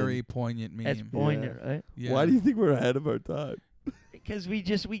it. very poignant meme. That's poignant, right? Yeah. Why do you think we're ahead of our time? Because we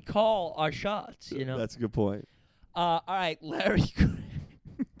call our shots, you know. That's a good point. All right, Larry.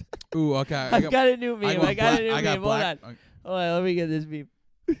 Ooh, okay. I've got a new meme. I got a new meme. Hold on. Okay. Hold on, let me get this meme.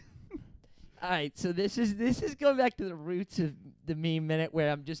 All right, so this is going back to the roots of the meme minute,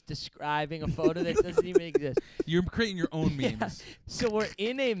 where I'm just describing a photo that doesn't even exist. You're creating your own Yeah. memes. So we're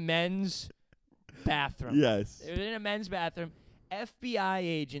in a men's bathroom. Yes. We're in a men's bathroom. FBI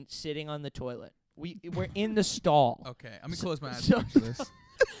agent sitting on the toilet. We're in the stall. Okay, let me close my eyes so- for this.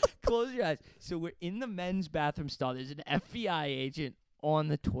 Close your eyes. So we're in the men's bathroom stall. There's an FBI agent on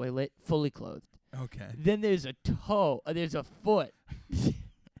the toilet, fully clothed. Okay. Then there's a there's a foot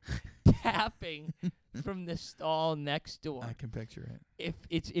tapping from the stall next door. I can picture it.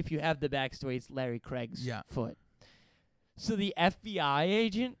 If you have the backstory, it's Larry Craig's Yeah. foot. So the FBI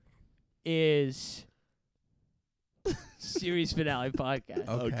agent is series finale podcast.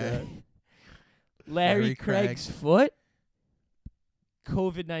 Okay. Larry Larry Craig. Craig's foot.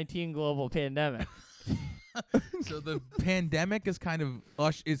 COVID-19 global pandemic. So the pandemic is kind of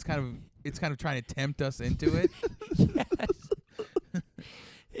it's kind of trying to tempt us into it.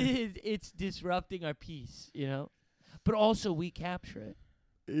 Yes. It's disrupting our peace, you know? But also we capture it.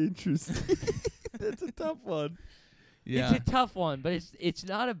 Interesting. That's a tough one. Yeah. It's a tough one, but it's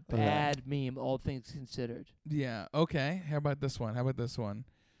not a bad meme, all things considered. Yeah. Okay. How about this one?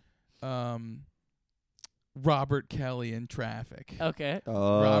 Robert Kelly in traffic. Okay.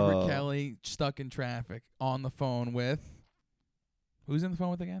 Robert Kelly stuck in traffic on the phone with. Who's in the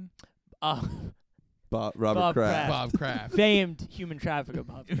phone with again? Robert Bob Kraft. Kraft. Bob Kraft. Famed human trafficker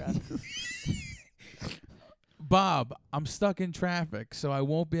Bob Kraft. Bob, I'm stuck in traffic, so I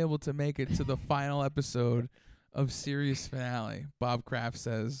won't be able to make it to the final episode of series finale. Bob Kraft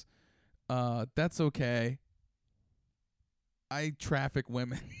says, that's okay. I traffic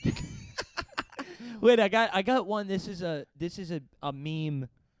women. Wait, I got one. This is a meme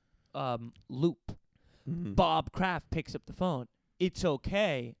loop. Mhm. Bob Kraft picks up the phone. It's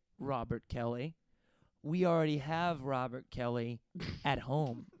okay, Robert Kelly. We already have Robert Kelly at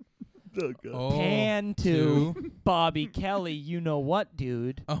home. Oh, God. Oh, Pan to Bobby Kelly. You know what,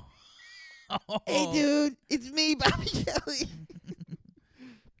 dude? Oh. Hey, dude, it's me, Bobby Kelly.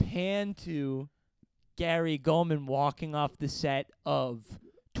 Pan to Gary Goldman walking off the set of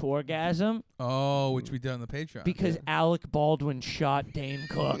Tourgasm Oh, which we did on the Patreon. because Alec Baldwin shot Dane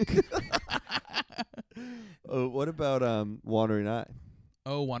Cook. What about Wandering Eye?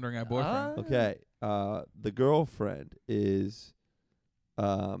 Oh, Wandering Eye Boyfriend. Okay, the girlfriend is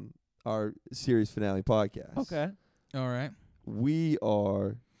our series finale podcast. Okay. All right. We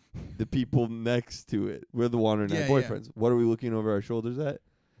are the people next to it. We're the Wandering Eye Yeah, yeah. boyfriends. What are we looking over our shoulders at?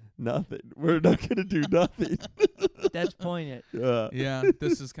 Nothing. We're not gonna do nothing. That's poignant. Yeah,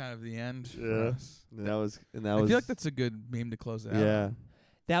 this is kind of the end for Yeah. us. And that was. I feel like that's a good meme to close it out. Yeah.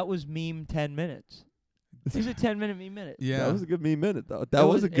 That was meme 10 minutes. These are 10-minute meme minutes. Yeah. That was a good meme minute, though. That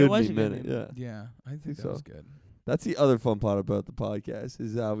was- was a it good was a meme good minute. meme. Yeah. Yeah, I think that so. was good. That's the other fun part about the podcast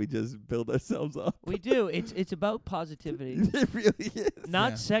is how we just build ourselves up. We do. It's about positivity. It really is.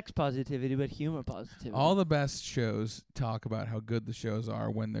 Not Yeah. sex positivity, but humor positivity. All the best shows talk about how good the shows are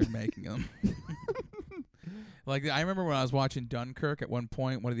when they're making them. Like, I remember when I was watching Dunkirk at one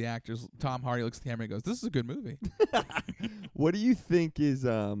point, one of the actors, Tom Hardy, looks at the camera and goes, "This is a good movie." What do you think is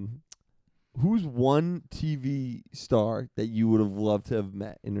who's one TV star that you would have loved to have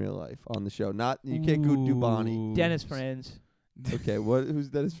met in real life on the show? Not you can't go do Bonnie. Ooh. Dennis Franz. Okay, who's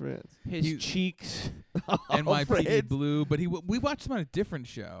Dennis Franz? His You- cheeks. NYPD Franz. Blue, but we watched him on a different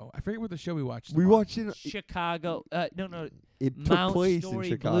show. I forget what the show we watched. We him on. watched it. Chicago. No. It took Mount place Story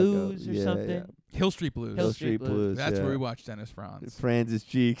in Chicago. Blues or yeah, something. Yeah. Hill Street Blues. Hill Hill Street Street Blues. Blues. That's yeah. where we watched Dennis Franz. Franz's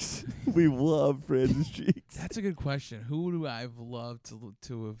cheeks. We love Franz's cheeks. That's a good question. Who do I've loved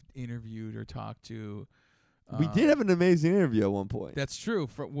to have interviewed or talked to? We did have an amazing interview at one point. That's true.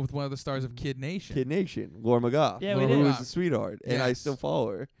 With one of the stars of Kid Nation. Kid Nation, Laura McGough. Yeah, we who did. was a sweetheart, and I Yes. still follow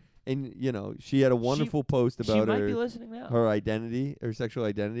her. And she had a wonderful post She about might be her listening now. her identity, her sexual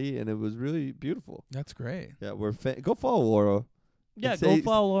identity, and it was really beautiful. That's great. Yeah, go follow Laura Yeah, and go say-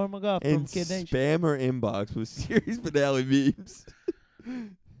 follow Laura McGough from and Kid Nation. spam her inbox with series finale memes.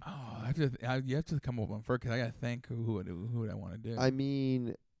 Oh, you have to come up with one first, 'cause I gotta think who would I want to do. I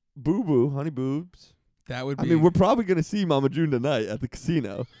mean, Boo Boo, Honey Boobs. That would I be. mean, we're probably gonna see Mama June tonight at the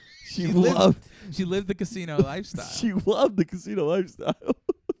casino. She She lived- loved. she lived the casino lifestyle. She loved the casino lifestyle.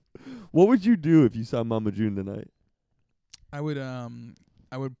 What would you do if you saw Mama June tonight? I would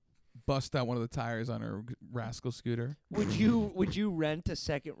bust out one of the tires on her rascal scooter. Would you rent a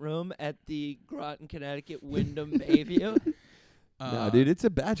second room at the Groton, Connecticut Wyndham Bayview? No, dude, it's a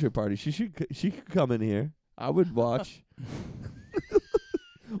bachelor party. She could come in here. I would watch.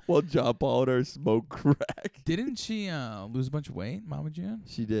 While John Paul and her smoke crack. Didn't she lose a bunch of weight, Mama June?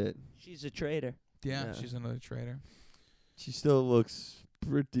 She did. She's a traitor. Yeah, Yeah. she's another traitor. She still looks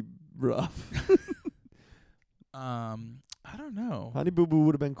pretty rough. I don't know. Honey Boo Boo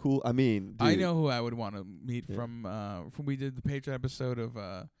would have been cool. I mean, I dude, know who I would want to meet Yeah. from we did the Patreon episode of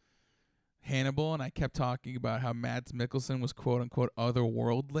Hannibal, and I kept talking about how Mads Mikkelsen was quote unquote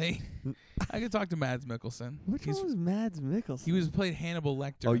otherworldly. I could talk to Mads Mikkelsen. Which one was Mads Mikkelsen? He was played Hannibal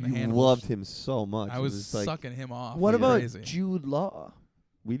Lecter. Oh, in the you Hannibal loved him so much. I It was like, sucking him off. What like about crazy. Jude Law?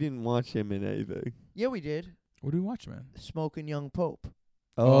 we didn't watch him in anything. Yeah, we did. What do we watch, man? Smoking Young Pope.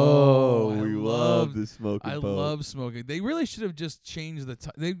 Oh, I we love- love the smoking. I Pope. love smoking. They really should have just changed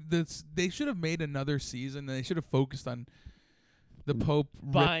they should have made another season. And they should have focused on the Pope.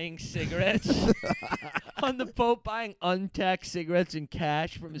 Buying cigarettes. On the Pope buying untaxed cigarettes and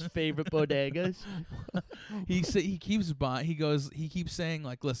cash from his favorite bodegas. He keeps saying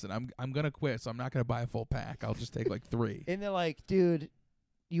like, "Listen, I'm gonna quit, so I'm not gonna buy a full pack. I'll just take like 3." And they're like, dude,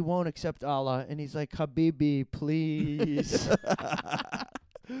 you won't accept Allah. And he's like, Habibi, please.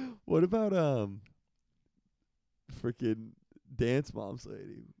 What about freaking Dance Moms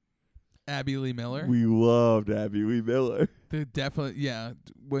lady? Abby Lee Miller. We loved Abby Lee Miller. Definitely, yeah.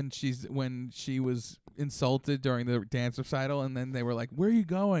 When she was insulted during the dance recital, and then they were like, "Where are you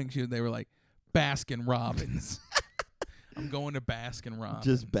going?" They were like, "Baskin Robbins." I'm going to Baskin Robbins.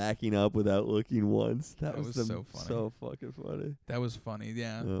 Just backing up without looking once. That was was so funny. So fucking funny. That was funny.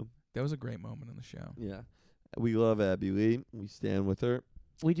 Yeah, Yeah. that was a great moment in the show. Yeah. We love Abby Lee. We stand with her,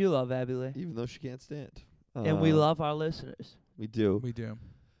 We do love Abby Lee. even though she can't stand. And we love our listeners. We do. We do.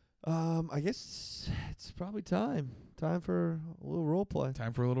 I guess it's probably time. Time for a little role play.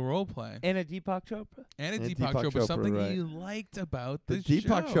 Time for a little role play. And a Deepak Chopra. And a And Deepak Deepak Chopra, Chopra, something right. you liked about The the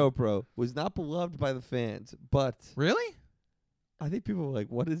Deepak show. Chopra was not beloved by the fans, but Really? I think people were like,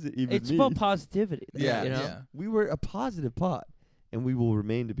 "What does it even It's mean?" about positivity. though, Yeah, you know? yeah. We were a positive pod, and we will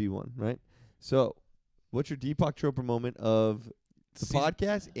remain to be one, right? So, what's your Deepak Chopra moment of The Season-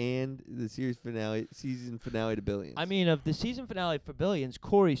 podcast and the season finale to Billions. I mean, of the season finale for Billions,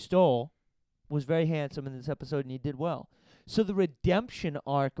 Corey Stoll was very handsome in this episode, and he did well. So the redemption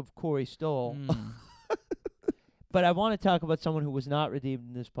arc of Corey Stoll. Mm. But I want to talk about someone who was not redeemed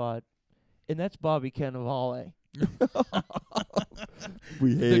in this pod, and that's Bobby Cannavale.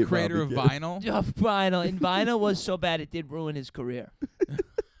 we hate The creator of Bobby Kid. Vinyl. Vinyl. And Vinyl was so bad it did ruin his career.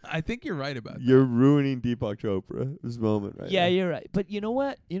 I think you're right about that. You're ruining Deepak Chopra this moment right Yeah, now. you're right. But you know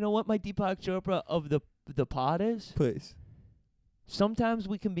what? You know what my Deepak Chopra of the pod is? Please. Sometimes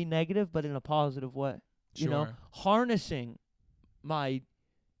we can be negative, but in a positive way. You know, Sure. harnessing my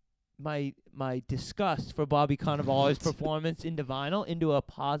disgust for Bobby Cannavale's performance into Vinyl into a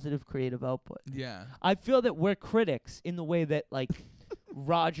positive creative output. Yeah. I feel that we're critics in the way that, like,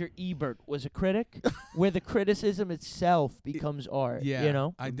 Roger Ebert was a critic, where the criticism itself becomes art. Yeah. You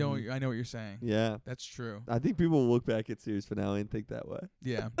know? I know what you're saying. Yeah. That's true. I think people will look back at series finale and think that way.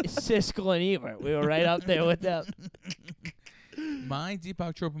 Yeah. Siskel and Ebert. We were right up there with them. My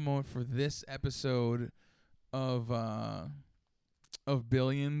Deepak Chopra moment for this episode of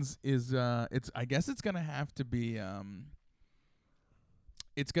Billions is I guess it's gonna have to be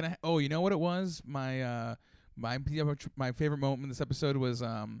you know what it was? My favorite moment in this episode was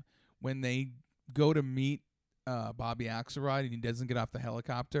when they go to meet Bobby Axelrod and he doesn't get off the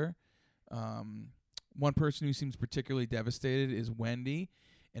helicopter. One person who seems particularly devastated is Wendy,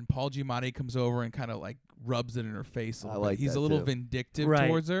 and Paul Giamatti comes over and kind of like rubs it in her face a little bit. He's that a little too. vindictive Right.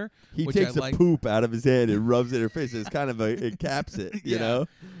 towards her. He which takes I a like. poop out of his hand and rubs it in her face. It's kind of it caps it, you Yeah. know?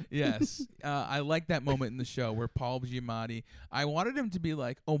 Yes. I like that moment in the show where Paul Giamatti, I wanted him to be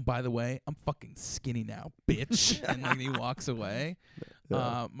like, oh, by the way, I'm fucking skinny now, bitch. And then he walks away.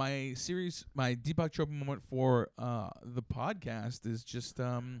 Yeah. My Deepak Chopra moment for the podcast is just,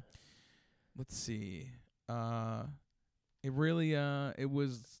 let's see. It really, it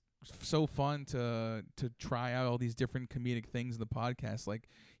was so fun to try out all these different comedic things in the podcast, like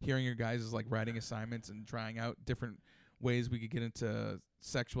hearing your guys' like writing assignments and trying out different ways we could get into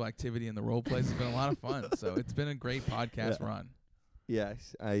sexual activity in the role plays. It's been a lot of fun. So it's been a great podcast run.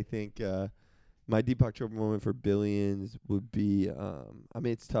 Yes, I think my Deepak Chopra moment for Billions would be, I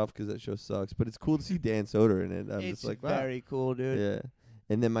mean, it's tough because that show sucks, but it's cool to see Dan Soder in it. I'm It's just like, wow. very cool, dude. Yeah.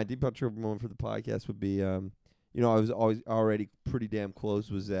 And then my Deepak Chopra moment for the podcast would be, you know, I was always already pretty damn close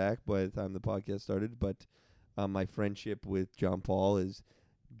with Zach by the time the podcast started, but my friendship with John Paul is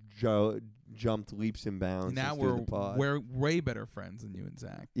jumped leaps and bounds. Now since doing the pod. we're way better friends than you and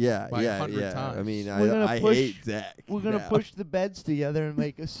Zach. yeah, by yeah, 100 yeah. times. I mean, We're gonna I push- hate Zach. We're going to now. push the beds together and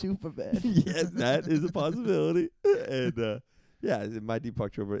make a super bed. Yes, that is a possibility. And yeah, my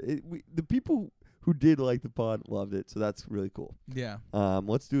Deepak Chopra. The people who did like the pod loved it, so that's really cool. Yeah.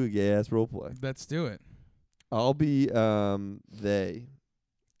 Let's do a gay ass role play. Let's do it. I'll be they.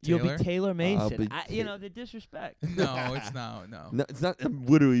 You'll Taylor? be Taylor Mason. be You know, the disrespect. No, it's no. No, it's not. I'm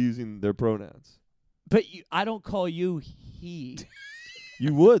literally using their pronouns. But I don't call you he.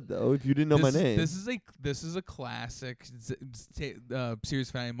 You would though if you didn't know my This- name. This is a classic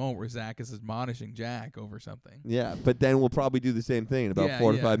series finale moment where Zach is admonishing Jack over something. Yeah, but then we'll probably do the same thing in about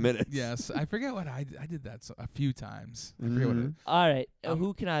 4 to 5 minutes. Yes, I forget what I did that a few times. I forget what it. Mhm. All right. Um,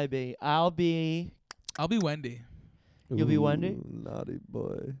 Who can I be? I'll be. I'll be Wendy. You'll be Wendy? Ooh, naughty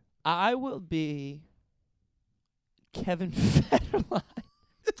boy. I will be Kevin Federline.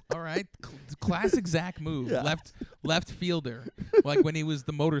 All right, classic Zach move. Yeah. Left fielder, like when he was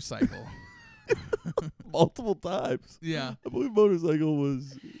the motorcycle. Multiple times. Yeah, I believe motorcycle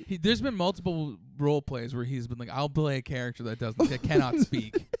was. there's been multiple role plays where he's been like, "I'll play a character that cannot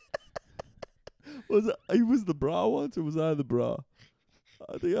speak." He was the bra once, or was I the bra?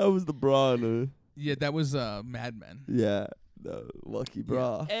 I think I was the bra. Yeah, that was Mad Men. Yeah, the lucky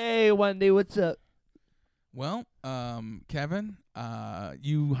bra. Hey, Wendy, what's up? Well, Kevin,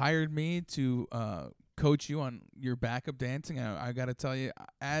 you hired me to coach you on your backup dancing. I got to tell you,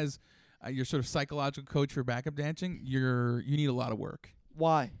 as your sort of psychological coach for backup dancing, you need a lot of work.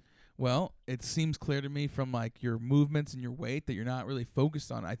 Why? Well, it seems clear to me from like your movements and your weight that you're not really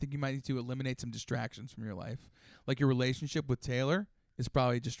focused on it. I think you might need to eliminate some distractions from your life. Like your relationship with Taylor is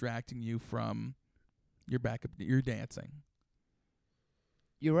probably distracting you from your dancing.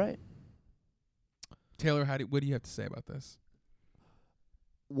 You're right. Taylor, what do you have to say about this?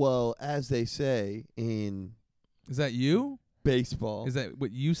 Well, as they say in Is that you? baseball. Is that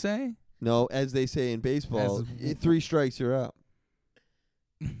what you say? No, as they say in baseball, As- 3 strikes, you're out.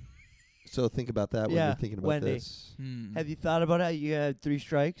 So think about that when Yeah, you're thinking about Wendy. this. Have you thought about how you had 3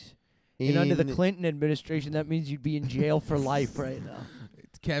 strikes? And under the Clinton administration, that means you'd be in jail for life right now.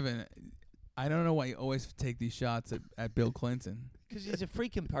 Kevin, I don't know why you always take these shots at Bill Clinton. Because he's a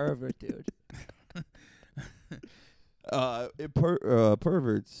freaking pervert, dude.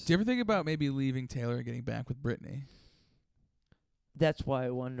 Perverts. Do you ever think about maybe leaving Taylor and getting back with Brittany? That's why I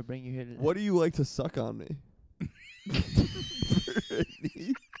wanted to bring you here today. What do you like to suck on me?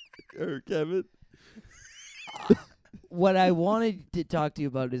 Brittany or Kevin? What I wanted to talk to you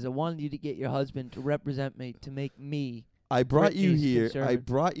about is I wanted you to get your husband to represent me, to make me. I brought you Brittany's here. I conservative.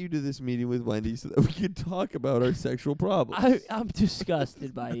 brought you to this meeting with Wendy so that we could talk about our sexual problems. I'm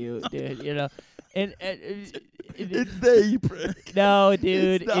disgusted by you, dude. You know, and It's they, prick. no,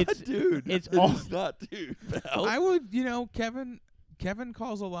 dude. It's not dude. It's It all. is not dude, pal. I would, Kevin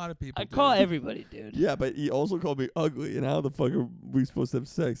calls a lot of people. I call dude. everybody, dude. Yeah, but he also called me ugly. And how the fuck are we supposed to have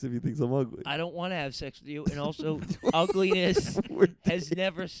sex if he thinks I'm ugly? I don't want to have sex with you, and also ugliness We're has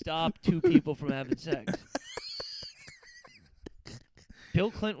never stopped two people from having sex. Bill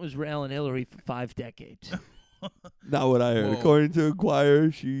Clinton was railing Hillary for 5 decades. Not what I heard. Whoa. According to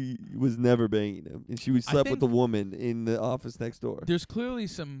Inquirer, she was never banging him, and she was I slept with a think- woman in the office next door. There's clearly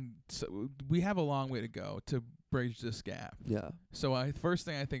we have a long way to go to bridge this gap. Yeah. So first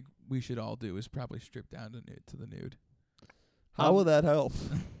thing I think we should all do is probably strip down to the nude. How will that help,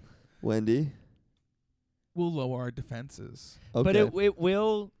 Wendy? We'll lower our defenses. Okay. But it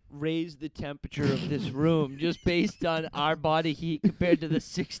will raise the temperature of this room just based on our body heat compared to the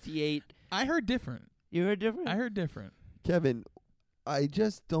 68. I heard different. You heard different? I heard different. Kevin, I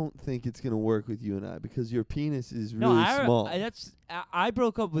just don't think it's gonna work with you and I because your penis is No, really small. I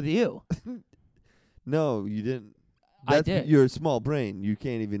broke up with you. No, you didn't. I That's did. You're a small brain. You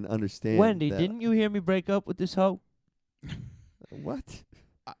can't even understand. Wendy, that. didn't you hear me break up with this hoe? What?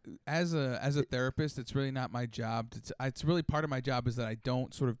 As a therapist, it's really not my job. It's really part of my job is that I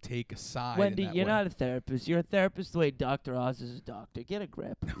don't sort of take a side. Wendy, in that you're way. not a therapist. You're a therapist the way Dr. Oz is a doctor. Get a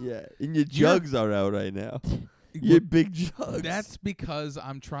grip. Yeah, and your jugs are out right now. Well, Your big jugs. That's because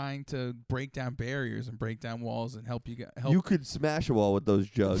I'm trying to break down barriers and break down walls and help you help. You could smash a wall with those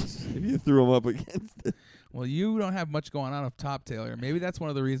jugs if you threw them up against it. Well, you don't have much going on up top, Taylor. Maybe that's one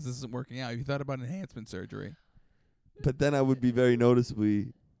of the reasons this isn't working out. You thought about enhancement surgery. But then I would be very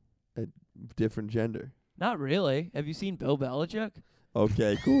noticeably a different gender. Not really. Have you seen Bill Belichick?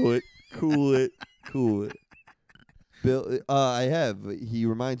 Okay, cool it, cool it, cool it. Bill, I have. He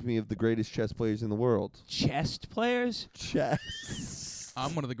reminds me of the greatest chess players in the world. Chest players? Chess.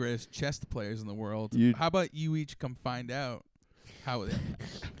 I'm one of the greatest chess players in the world. You- How about you each come find out how it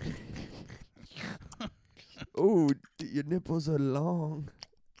Oh, your nipples are long.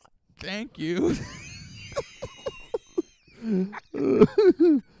 Thank you.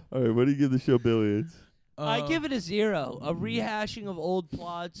 All right, what do you give the show, Billions? I give it a 0. A rehashing of old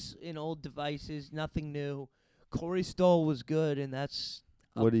plots in old devices. Nothing new. Corey Stoll was good, and that's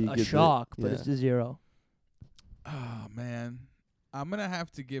What do you a give it? shock, but Yeah. it's a 0. Oh man, I'm gonna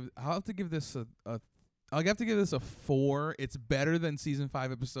have to give. I'll have to give this I'll have to give this a 4. It's better than season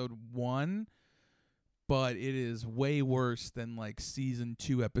 5, episode 1, but it is way worse than like season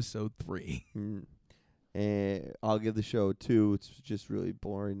 2, episode 3. And I'll give the show a 2. It's just really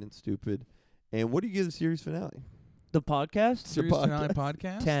boring and stupid. And what do you give the series finale? The podcast? Series finale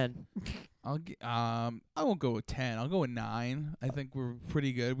podcast. 10. I won't go with 10. I'll go with 9. I think we're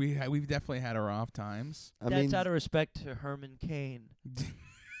pretty good. We've definitely had our off times. I That's mean, out of respect to Herman Cain.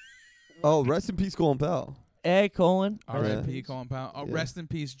 oh, rest in peace, Colin Powell. Hey, Colin. R.I.P. Colin Powell. Oh, Yeah. rest in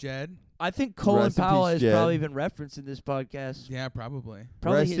peace, Jed. I think Colin Rest in Powell peace, has Jed. probably been referenced in this podcast. Yeah, probably.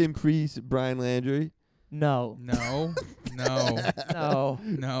 Probably Rest his- in peace, Brian Landry. No. No, no, No.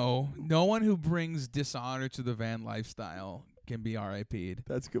 no. No one who brings dishonor to the van lifestyle can be R.I.P'd.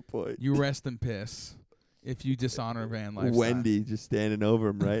 That's a good point. You rest in piss if you dishonor van lifestyle. Wendy just standing over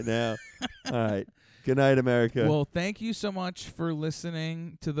him right now. All right. Good night, America. Well, thank you so much for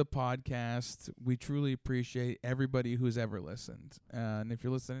listening to the podcast. We truly appreciate everybody who's ever listened. And if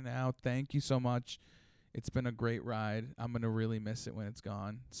you're listening now, thank you so much. It's been a great ride. I'm going to really miss it when it's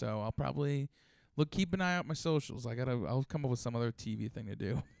gone. So I'll probably keep an eye out my socials. I'll come up with some other TV thing to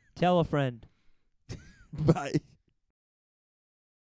do. Tell a friend. Bye.